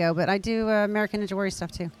times we could go. But I do American Ninja Warrior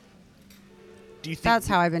stuff too. Do you think That's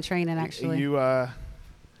how I've been training, actually. You.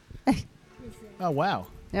 Oh wow.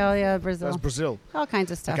 Oh, yeah, That Brazil. was Brazil. All kinds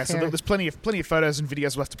of stuff Okay, so here. there's plenty of photos and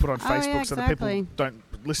videos we'll have to put on Oh, yeah, Facebook so that people exactly. don't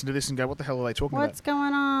listen to this and go, "What the hell are they talking What's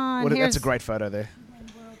going on? about?" That's a Here's- great photo there.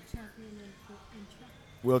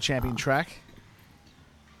 World champion track.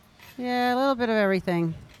 Yeah, a little bit of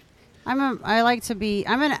everything. I'm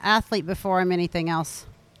an athlete before I'm anything else.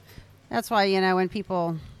 That's why, when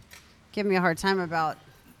people give me a hard time about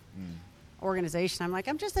organization, I'm like,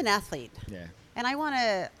 I'm just an athlete. Yeah. And I want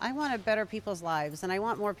to better people's lives, and I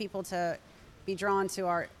want more people to be drawn to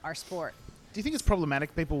our sport. Do you think it's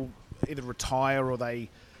problematic people either retire or they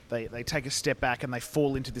take a step back and they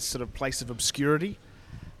fall into this sort of place of obscurity,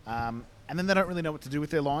 and then they don't really know what to do with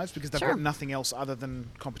their lives because they've Sure. got nothing else other than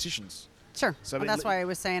competitions? Sure. So Well, that's why I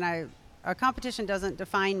was saying a competition doesn't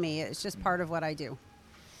define me. It's just part of what I do.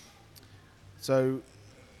 So,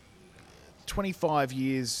 25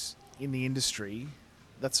 years in the industry,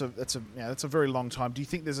 that's a very long time. Do you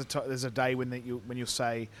think there's a day when you'll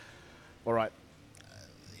say, all right,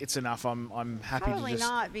 it's enough. I'm happy Probably to just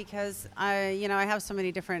not, because I have so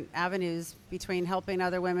many different avenues between helping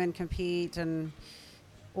other women compete and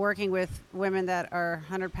working with women that are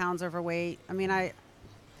 100 pounds overweight. I mean, I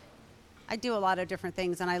do a lot of different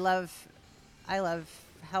things, and I love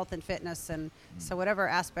health and fitness, and so whatever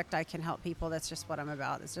aspect I can help people, that's just what I'm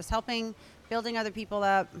about. It's just helping, building other people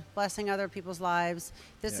up, blessing other people's lives.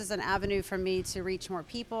 This Yeah. is an avenue for me to reach more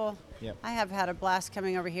people. Yep. I have had a blast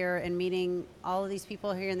coming over here and meeting all of these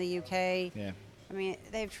people here in the UK. Yeah. I mean,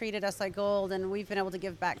 they've treated us like gold, and we've been able to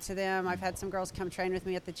give back to them. I've had some girls come train with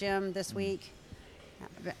me at the gym this week.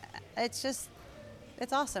 It's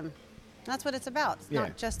awesome. That's what it's about. It's Yeah.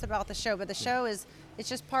 not just about the show, but the show it's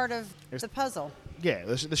just part of the puzzle. Yeah,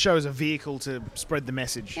 the show is a vehicle to spread the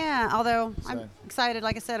message. Yeah, although So- I'm excited,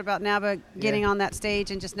 like I said, about NABA getting on that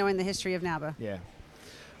stage and just knowing the history of NABA. Yeah.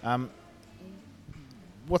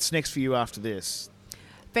 What's next for you after this?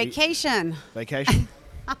 Vacation. Vacation?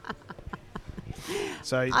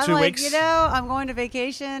 So I'm 2 like, weeks? I'm going to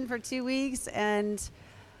vacation for 2 weeks, and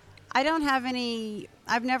I don't have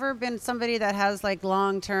I've never been somebody that has like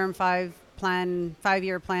long-term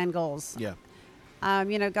 5-year plan goals. Yeah.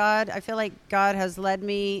 God, I feel like God has led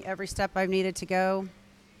me every step I've needed to go.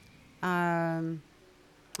 I'm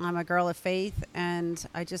a girl of faith, and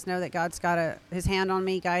I just know that God's got his hand on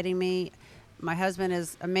me, guiding me. My husband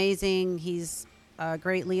is amazing. He's a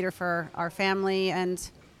great leader for our family, and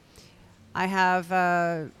I have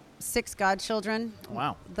 6 godchildren.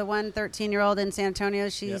 Wow. The one 13-year-old in San Antonio,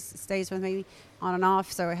 she Yep. stays with me on and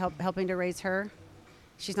off, so helping to raise her.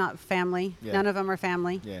 She's not family. Yeah. None of them are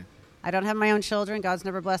family. Yeah. I don't have my own children. God's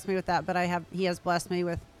never blessed me with that, but He has blessed me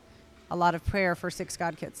with a lot of prayer for 6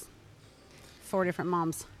 god kids, 4 different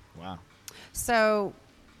moms. Wow. So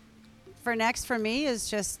for me is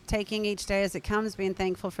just taking each day as it comes, being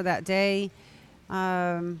thankful for that day.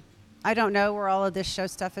 I don't know where all of this show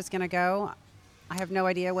stuff is going to go. I have no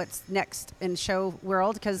idea what's next in show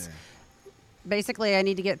world because basically I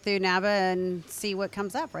need to get through NABA and see what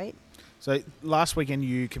comes up, right? So last weekend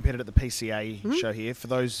you competed at the PCA Mm-hmm. show here. For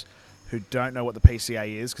those who don't know what the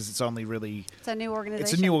PCA is, because it's only really... It's a new organization.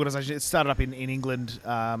 It's a new organisation. It started up in England,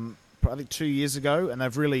 I think 2 years ago, and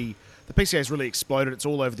they've really... The PCA has really exploded. It's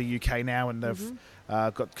all over the UK now, and they've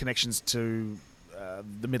got connections to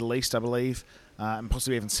the Middle East, I believe, and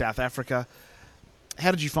possibly even South Africa. How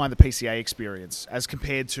did you find the PCA experience as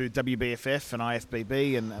compared to WBFF and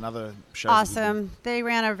IFBB and other shows? Awesome. They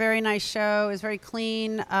ran a very nice show. It was very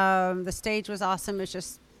clean. The stage was awesome. It was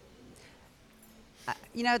just,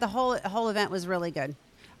 the whole event was really good.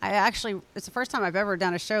 It's the first time I've ever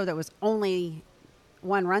done a show that was only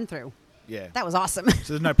one run through. Yeah. That was awesome.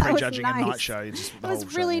 So there's no That was prejudging a night nice. show. Just It the whole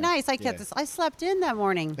was show, really yeah. nice. I Yeah. I slept in that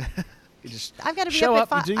morning. You just I've got to be show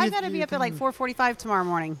up at up, you do I've your- got to be your up at like thing. 4:45 tomorrow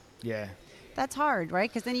morning. Yeah. That's hard, right?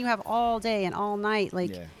 Because then you have all day and all night.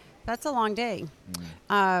 Like, Yeah. that's a long day.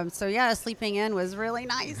 So yeah, sleeping in was really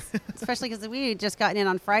nice, especially because we had just gotten in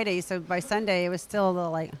on Friday. So by Sunday, it was still a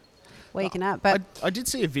little like waking up. But I did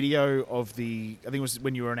see a video of I think it was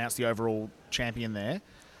when you were announced the overall champion there,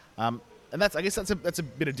 and I guess that's a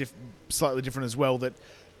bit of slightly different as well. That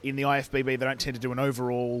in the IFBB they don't tend to do an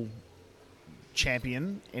overall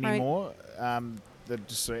champion anymore. That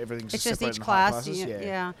just so everything's it's just just separated each in higher class. classes.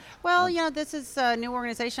 Yeah. Well, this is a new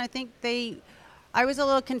organization. I think I was a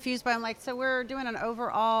little confused by. I'm like, so we're doing an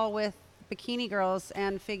overall with bikini girls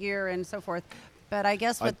and figure and so forth. But I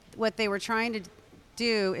guess what they were trying to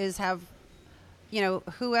do is have,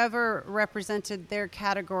 whoever represented their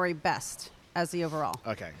category best as the overall.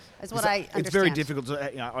 Okay. That's what I understand. It's very difficult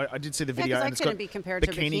to. I did see the video. 'cause I and it's couldn't got be compared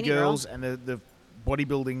to bikini bikini girls girl. and the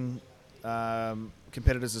bodybuilding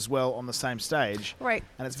competitors as well on the same stage. Right.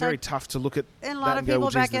 And it's So- very tough to look at. And a that lot of and go, people well,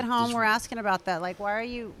 geez, back at home there's- were asking about that. Like, why are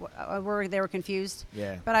you, they were confused.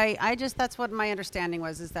 Yeah. But I just, that's what my understanding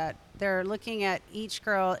was, is that they're looking at each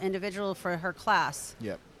girl individual for her class.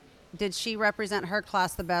 Yep. Did she represent her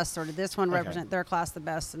class the best, or did this one represent their class the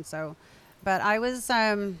best? And so, but I was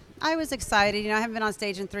excited. I haven't been on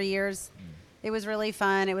stage in 3 years. It was really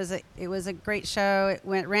fun. It was a great show.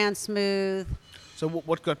 It ran smooth. So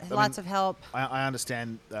what got Lots of help. I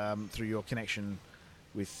understand through your connection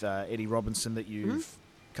with Eddie Robinson that you've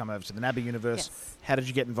come over to the NABA universe. Yes. How did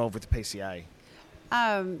you get involved with the PCA? What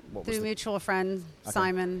was Through a the- mutual friend, Okay.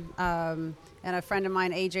 Simon, and a friend of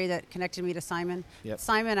mine, AJ, that connected me to Simon. Yep.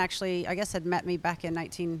 Simon actually, I guess, had met me back in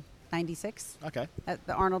 1996 Okay. at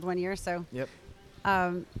the Arnold one year. So Yep.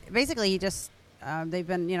 basically, he just, they've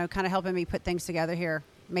been, kind of helping me put things together here,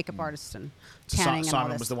 makeup artist and tanning and all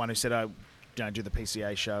Simon this. was the one who said, do the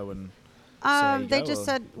PCA show and see how you They go, just or-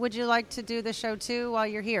 said, would you like to do the show too while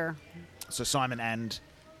you're here? So Simon and...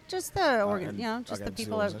 Just the, and- just okay, the just the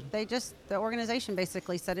people. organization. The organization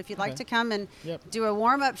basically said, if you'd like Okay. to come and Yep. do a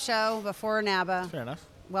warm-up show before NABA, Fair enough.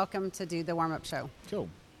 welcome to do the warm-up show. Cool.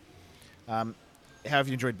 How have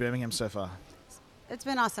you enjoyed Birmingham so far? It's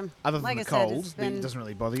been awesome. Other than like the I said, cold, it's been, it doesn't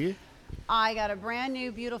really bother you? I got a brand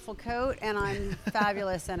new beautiful coat and I'm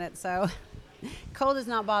fabulous in it. So cold is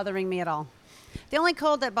not bothering me at all. The only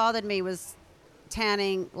cold that bothered me was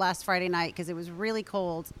tanning last Friday night because it was really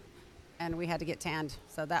cold and we had to get tanned.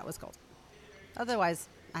 So that was cold. Otherwise,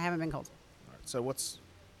 I haven't been cold. So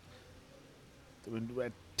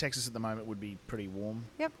Texas at the moment would be pretty warm,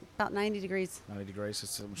 Yep, about 90 degrees. 90 degrees.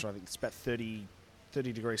 I think it's about 30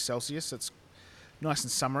 degrees Celsius. It's nice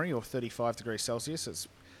and summery, or 35 degrees Celsius. It's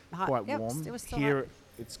Hot. quite Yep, warm. it was still Here hot.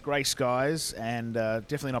 it's grey skies and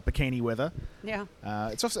definitely not bikini weather. Yeah.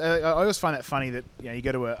 It's also, I always find that funny that you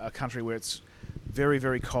go to a country where it's very,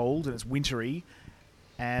 very cold and it's wintry,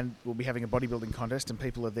 and we'll be having a bodybuilding contest and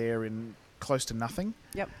people are there in close to nothing.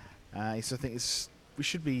 Yep. So I think we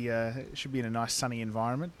should be in a nice sunny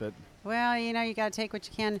environment, but Well, you got to take what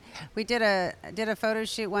you can. We did a photo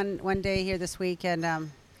shoot one day here this week,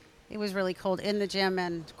 and it was really cold in the gym,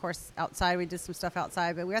 and of course outside. We did some stuff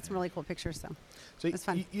outside, but we got some really cool pictures. So it's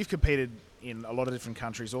fun. You've competed in a lot of different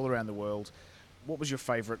countries all around the world. What was your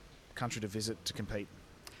favourite country to visit to compete?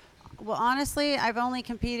 Well, honestly, I've only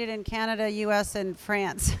competed in Canada, U.S., and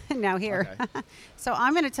France. Now here. Okay. So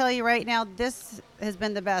I'm going to tell you right now, this has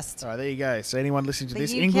been the best. All right, there you go. So anyone listening to The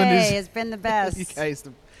this, UK England has been the best. the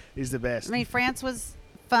UK is the best. I mean, France was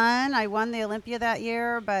fun. I won the Olympia that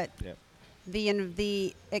year, but Yep.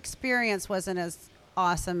 the experience wasn't as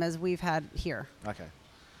awesome as we've had here. Okay.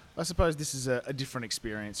 I suppose this is a different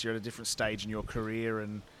experience. You're at a different stage in your career,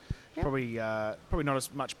 and Yep. probably not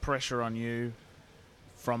as much pressure on you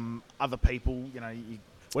from other people. You know,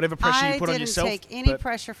 whatever pressure you put on yourself. I didn't take any but-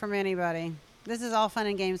 pressure from anybody. This is all fun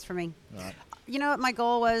and games for me. Right. You know what my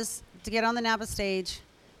goal was? To get on the NABA stage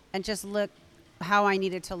and just look how I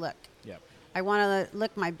needed to look. Yep. I want to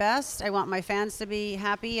look my best. I want my fans to be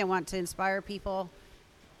happy. I want to inspire people,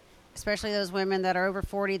 especially those women that are over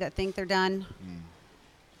 40 that think they're done.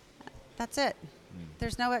 That's it.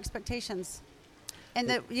 There's no expectations. And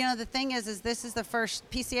the thing is this is the first,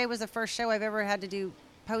 PCA was the first show I've ever had to do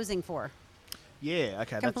posing for. Yeah.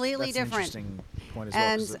 Okay. Completely that's an different. interesting point as well.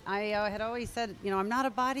 And 'cause I had always said, I'm not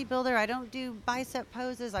a bodybuilder. I don't do bicep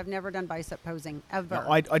poses. I've never done bicep posing ever. No,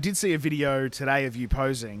 I did see a video today of you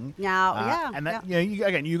posing. Now, yeah, And that, yeah.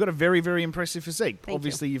 you've got a very, very impressive physique. Thank you.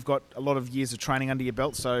 Obviously, you've got a lot of years of training under your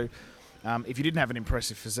belt, so if you didn't have an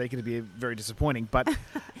impressive physique, it'd be very disappointing. But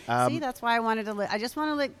See, that's why I wanted to I just want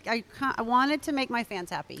to look. I wanted to make my fans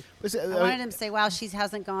happy. I wanted them to say, "Wow, she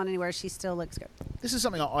hasn't gone anywhere. She still looks good." this is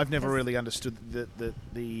something I've never Yes. really understood.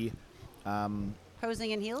 The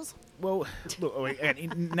Posing in heels. well, look,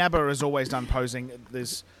 again, NABA has always done posing.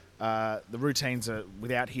 There's the routines are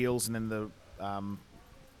without heels, and then the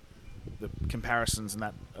comparisons and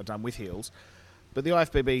that are done with heels. But the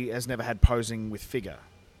IFBB has never had posing with figure.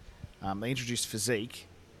 They introduced physique,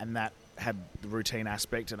 and that had the routine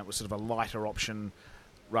aspect, and it was sort of a lighter option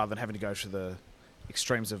rather than having to go to the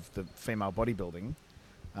extremes of the female bodybuilding.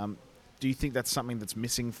 Do you think that's something that's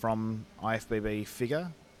missing from IFBB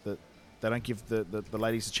figure, that they don't give the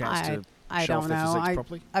ladies a chance to I show don't off their know. physiques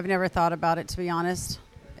properly? I've never thought about it, to be honest.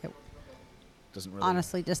 Doesn't really.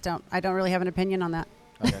 Honestly, I don't really have an opinion on that.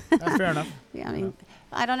 Okay. No, fair enough. Yeah, I mean,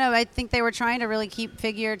 I don't know. I think they were trying to really keep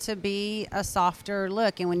figure to be a softer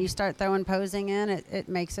look, and when you start throwing posing in, it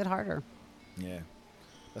makes it harder. Yeah.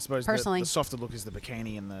 I suppose Personally. the softer look is the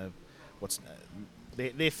bikini and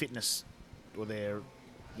their fitness or their.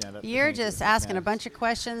 That You're bikini just fitness, asking yeah. a bunch of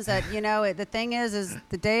questions that the thing is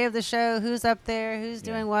the day of the show, who's up there, who's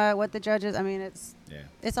Yeah. doing what the judges. I mean, Yeah.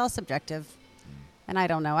 it's all subjective, and I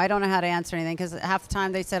don't know. I don't know how to answer anything because half the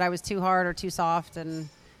time they said I was too hard or too soft, and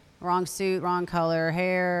wrong suit, wrong color,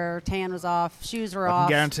 hair, tan was off, shoes were I off.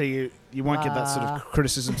 can guarantee you won't get that sort of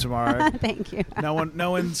criticism tomorrow. Thank you. No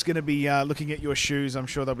one's going to be looking at your shoes. I'm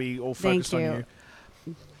sure they'll be all Thank focused on you.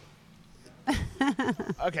 you.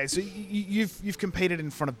 Okay, so you've competed in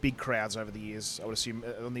front of big crowds over the years. I would assume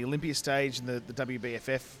on the Olympia stage and the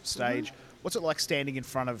WBFF stage. Mm-hmm. What's it like standing in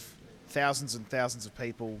front of thousands and thousands of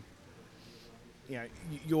people?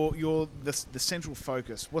 You're the central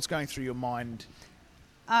focus. What's going through your mind?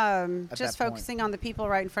 Just that point. focusing on the people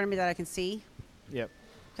right in front of me that I can see. Yep.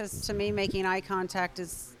 Because to me, making eye contact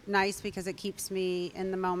is nice because it keeps me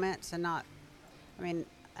in the moment and not, and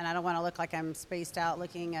I don't want to look like I'm spaced out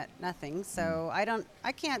looking at nothing. So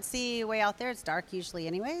I can't see way out there. It's dark usually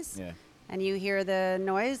anyways. Yeah. And you hear the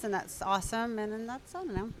noise and that's awesome. And then that's, I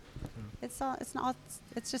don't know.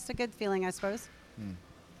 It's just a good feeling, I suppose.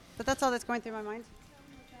 But that's all that's going through my mind.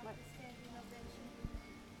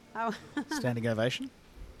 Oh. Standing ovation.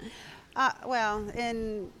 Well,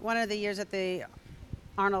 in one of the years at the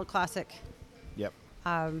Arnold Classic, Yep.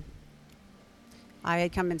 I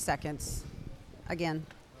had come in seconds again,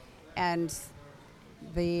 and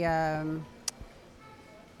the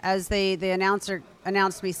as the announcer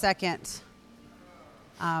announced me second,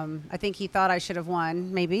 I think he thought I should have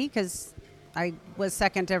won, maybe because I was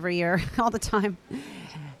second every year all the time.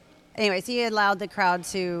 Anyways, he allowed the crowd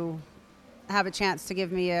to have a chance to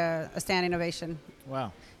give me a standing ovation.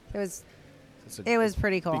 Wow. It was That's it was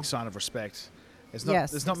pretty cool. Big sign of respect. There's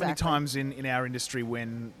Yes, not many exactly. times in our industry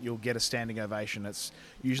when you'll get a standing ovation. It's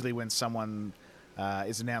usually when someone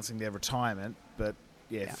is announcing their retirement. But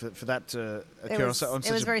Yeah. for that to It occur was, on it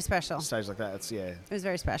such was a very special. stage like that, It was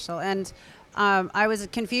very special. And I was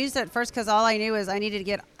confused at first because all I knew was I needed to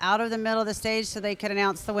get out of the middle of the stage so they could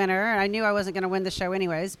announce the winner. And I knew I wasn't going to win the show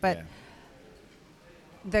anyways. But yeah.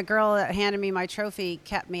 the girl that handed me my trophy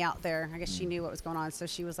kept me out there. I guess she knew what was going on. So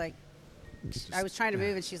she was like, I was trying to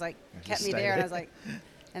move and she's like, Just kept me stay there. And I there. was like,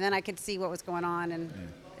 and then I could see what was going on. And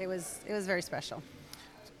it was very special.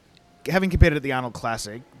 Having competed at the Arnold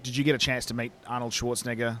Classic, did you get a chance to meet Arnold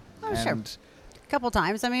Schwarzenegger? Oh, sure. A couple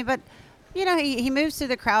times. But He moves through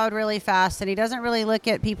the crowd really fast, and he doesn't really look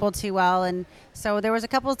at people too well. And so there was a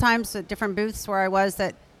couple of times at different booths where I was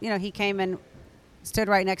that, he came and stood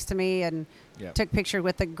right next to me and Yep. took pictures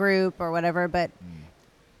with the group or whatever, but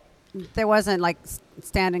there wasn't like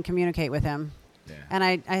stand and communicate with him. Yeah. And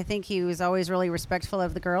I think he was always really respectful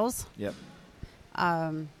of the girls. Yep.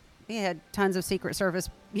 He had tons of Secret Service,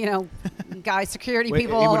 guy security Well,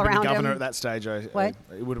 people he all would have been around the governor him. at that stage. What?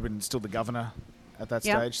 It would have been still the governor at that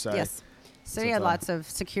Yeah, stage. So yes. So so he had far. lots of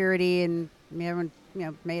security, and everyone,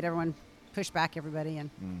 made everyone push back everybody. And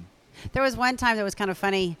there was one time that was kind of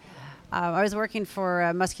funny. I was working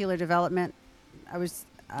for Muscular Development. I was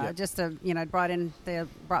Yep. they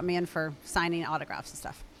brought me in for signing autographs and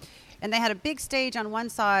stuff. And they had a big stage on one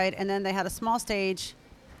side, and then they had a small stage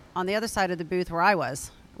on the other side of the booth where I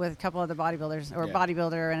was with a couple other bodybuilders, or Yeah. a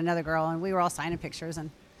bodybuilder and another girl, and we were all signing pictures.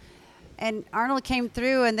 And Arnold came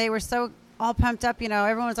through, and they were so all pumped up.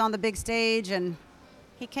 Everyone was on the big stage, and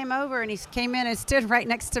he came over and he came in and stood right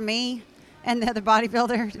next to me and the other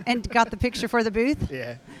bodybuilder and got the picture for the booth.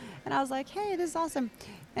 Yeah. And I was like, "Hey, this is awesome."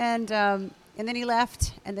 And then he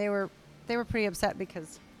left, and they were pretty upset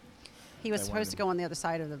because he was They supposed wanted to go on the other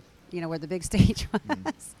side of the where the big stage was. I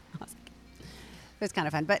was like, it was kind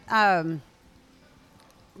of fun, but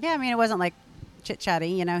yeah, I mean, it wasn't like chit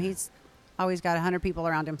chatty. He's always got 100 people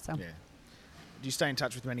around him. So Yeah. Do you stay in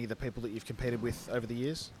touch with many of the people that you've competed with over the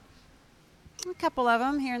years? a couple of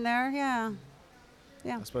them here and there, yeah.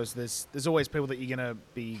 I suppose there's always people that you're going to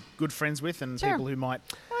be good friends with, and Sure. people who might.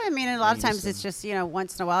 Well, I mean, a lot of you times just, it's just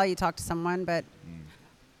once in a while you talk to someone, but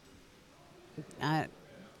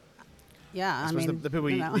yeah, I I suppose mean, the people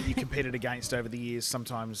that you competed against over the years,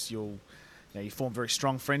 sometimes you form very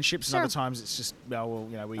strong friendships, Sure. and other times it's just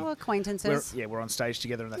we're acquaintances. we're on stage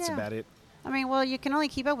together, and that's Yeah. about it. I mean, well, you can only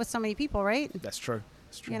keep up with so many people, right? That's true.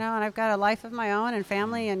 That's true. And I've got a life of my own and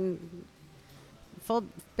family and full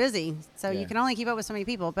busy, so Yeah. you can only keep up with so many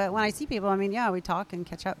people. But when I see people, I mean, yeah, we talk and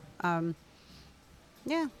catch up.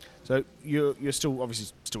 Yeah, So you're still obviously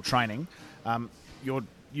still training.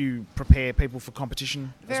 You prepare people for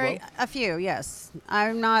competition as well. a few, yes.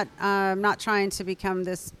 I'm not trying to become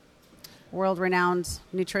this world-renowned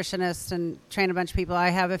nutritionist and train a bunch of people. I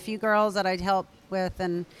have a few girls that I help with,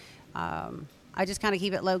 and I just kind of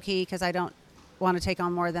keep it low-key because I don't want to take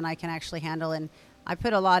on more than I can actually handle. And I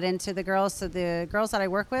put a lot into the girls, so the girls that I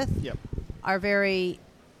work with Yep. are very,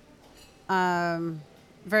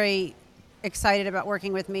 very excited about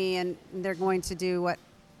working with me, and they're going to do what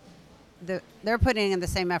they're putting in the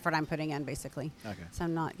same effort I'm putting in, basically. Okay. So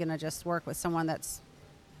I'm not going to just work with someone that's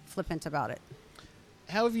flippant about it.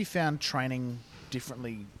 How have you found training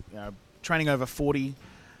differently? Training over 40,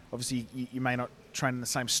 obviously you may not train in the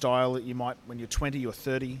same style that you might when you're 20 or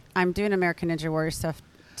 30. I'm doing American Ninja Warrior stuff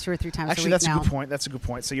 2 or 3 times a Actually, week that's now. a good point. That's a good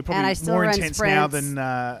point. So you're And I probably still more run intense now sprints.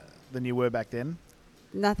 than you were back then.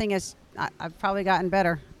 Nothing is. I've probably gotten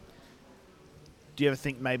better. Do you ever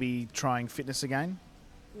think maybe trying fitness again?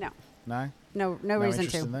 No, No? no No reason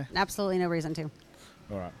interest to. in there? Absolutely no reason to.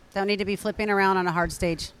 All right. Don't need to be flipping around on a hard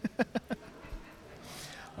stage.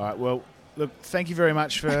 All right. Well, look, thank you very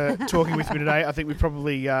much for talking with me today. I think we've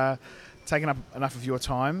probably taken up enough of your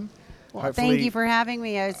time. Well, Hopefully- thank you for having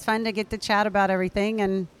me. It's fun to get to chat about everything,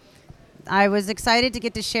 and I was excited to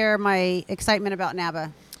get to share my excitement about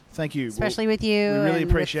NABA, Thank you. especially with you. We really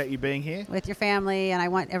and appreciate you being here. with your family, and I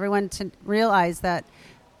want everyone to realize that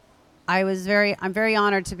I'm very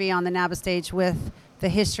honored to be on the NABA stage with the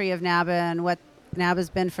history of NABA and what NABA's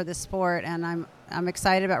been for this sport, and I'm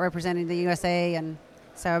excited about representing the USA, and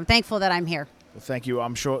so I'm thankful that I'm here. Well, thank you.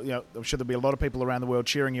 I'm sure there'll be a lot of people around the world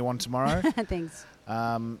cheering you on tomorrow. Thanks.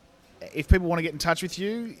 If people want to get in touch with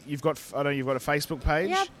you, you've got a Facebook page.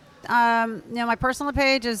 Yep. My personal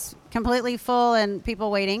page is completely full and people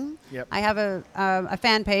waiting. Yep. I have a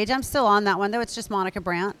fan page. I'm still on that one, though. It's just Monica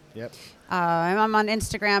Brandt. Yep. I'm on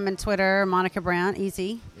Instagram and Twitter, Monica Brandt,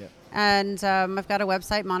 easy. Yep. And I've got a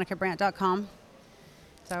website, monicabrandt.com.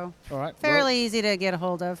 So All right. fairly easy to get a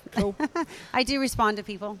hold of. Cool. I do respond to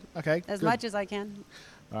people Okay. as good. much as I can.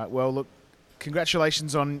 All right. Well, look,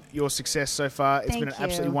 congratulations on your success so far. It's Thank been an you.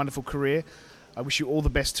 absolutely wonderful career. I wish you all the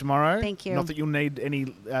best tomorrow. Thank you. Not that you'll need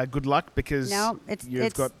any good luck because No,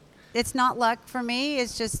 it's not luck for me.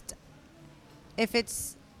 It's just if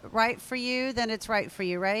it's right for you, then it's right for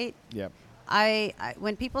you, right? Yeah. I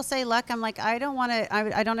when people say luck, I'm like, I don't want to.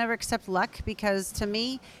 I don't ever accept luck because to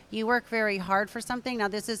me, you work very hard for something. Now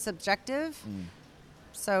this is subjective,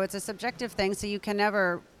 so it's a subjective thing. So you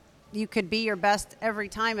could be your best every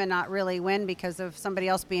time and not really win because of somebody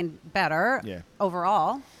else being better Yeah.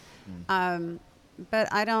 overall.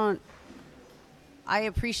 But I don't. I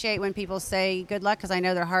appreciate when people say good luck because I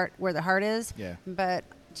know where their heart is. Yeah. But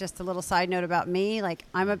just a little side note about me, like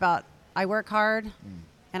I work hard,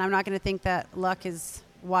 and I'm not going to think that luck is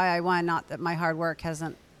why I won, not that my hard work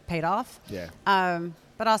hasn't paid off. Yeah.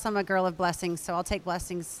 But also I'm a girl of blessings, so I'll take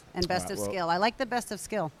blessings and best of skill. I like the best of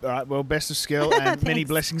skill. All right. Well, best of skill and many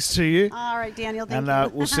blessings to you. All right, Daniel. Thank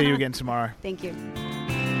And you. we'll see you again tomorrow. Thank you.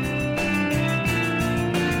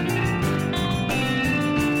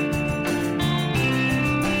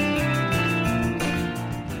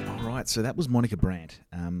 So that was Monica Brandt.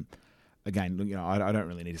 Again, I don't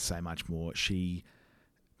really need to say much more. She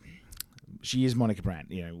is Monica Brandt.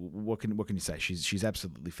 What can you say? She's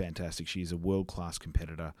absolutely fantastic. She is a world-class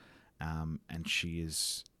competitor, and she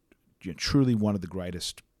is truly one of the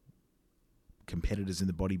greatest competitors in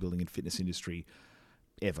the bodybuilding and fitness industry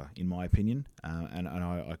ever, in my opinion. And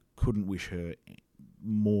I couldn't wish her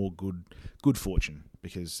more good fortune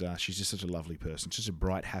because she's just such a lovely person, such a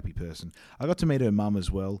bright, happy person. I got to meet her mum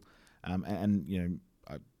as well.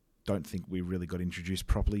 I don't think we really got introduced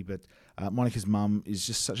properly, but Monica's mum is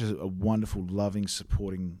just such a wonderful, loving,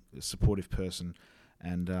 supportive person,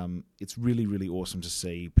 and it's really, really awesome to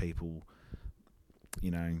see people,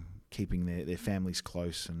 keeping their families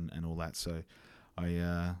close and all that. So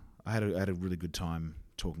I had a really good time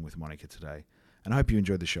talking with Monica today, and I hope you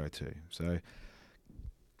enjoyed the show too. So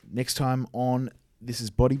next time on This Is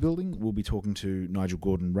Bodybuilding, we'll be talking to Nigel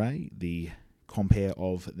Gordon-Ray, the compere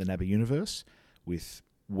of the NABBA Universe, with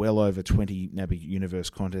well over 20 NABBA Universe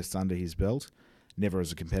contests under his belt. Never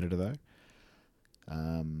as a competitor, though.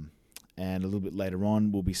 And a little bit later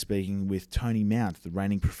on, we'll be speaking with Tony Mount, the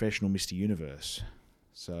reigning professional Mr. Universe.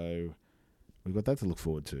 So we've got that to look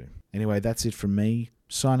forward to. Anyway, that's it from me.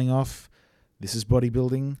 Signing off. This is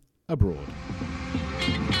Bodybuilding Abroad.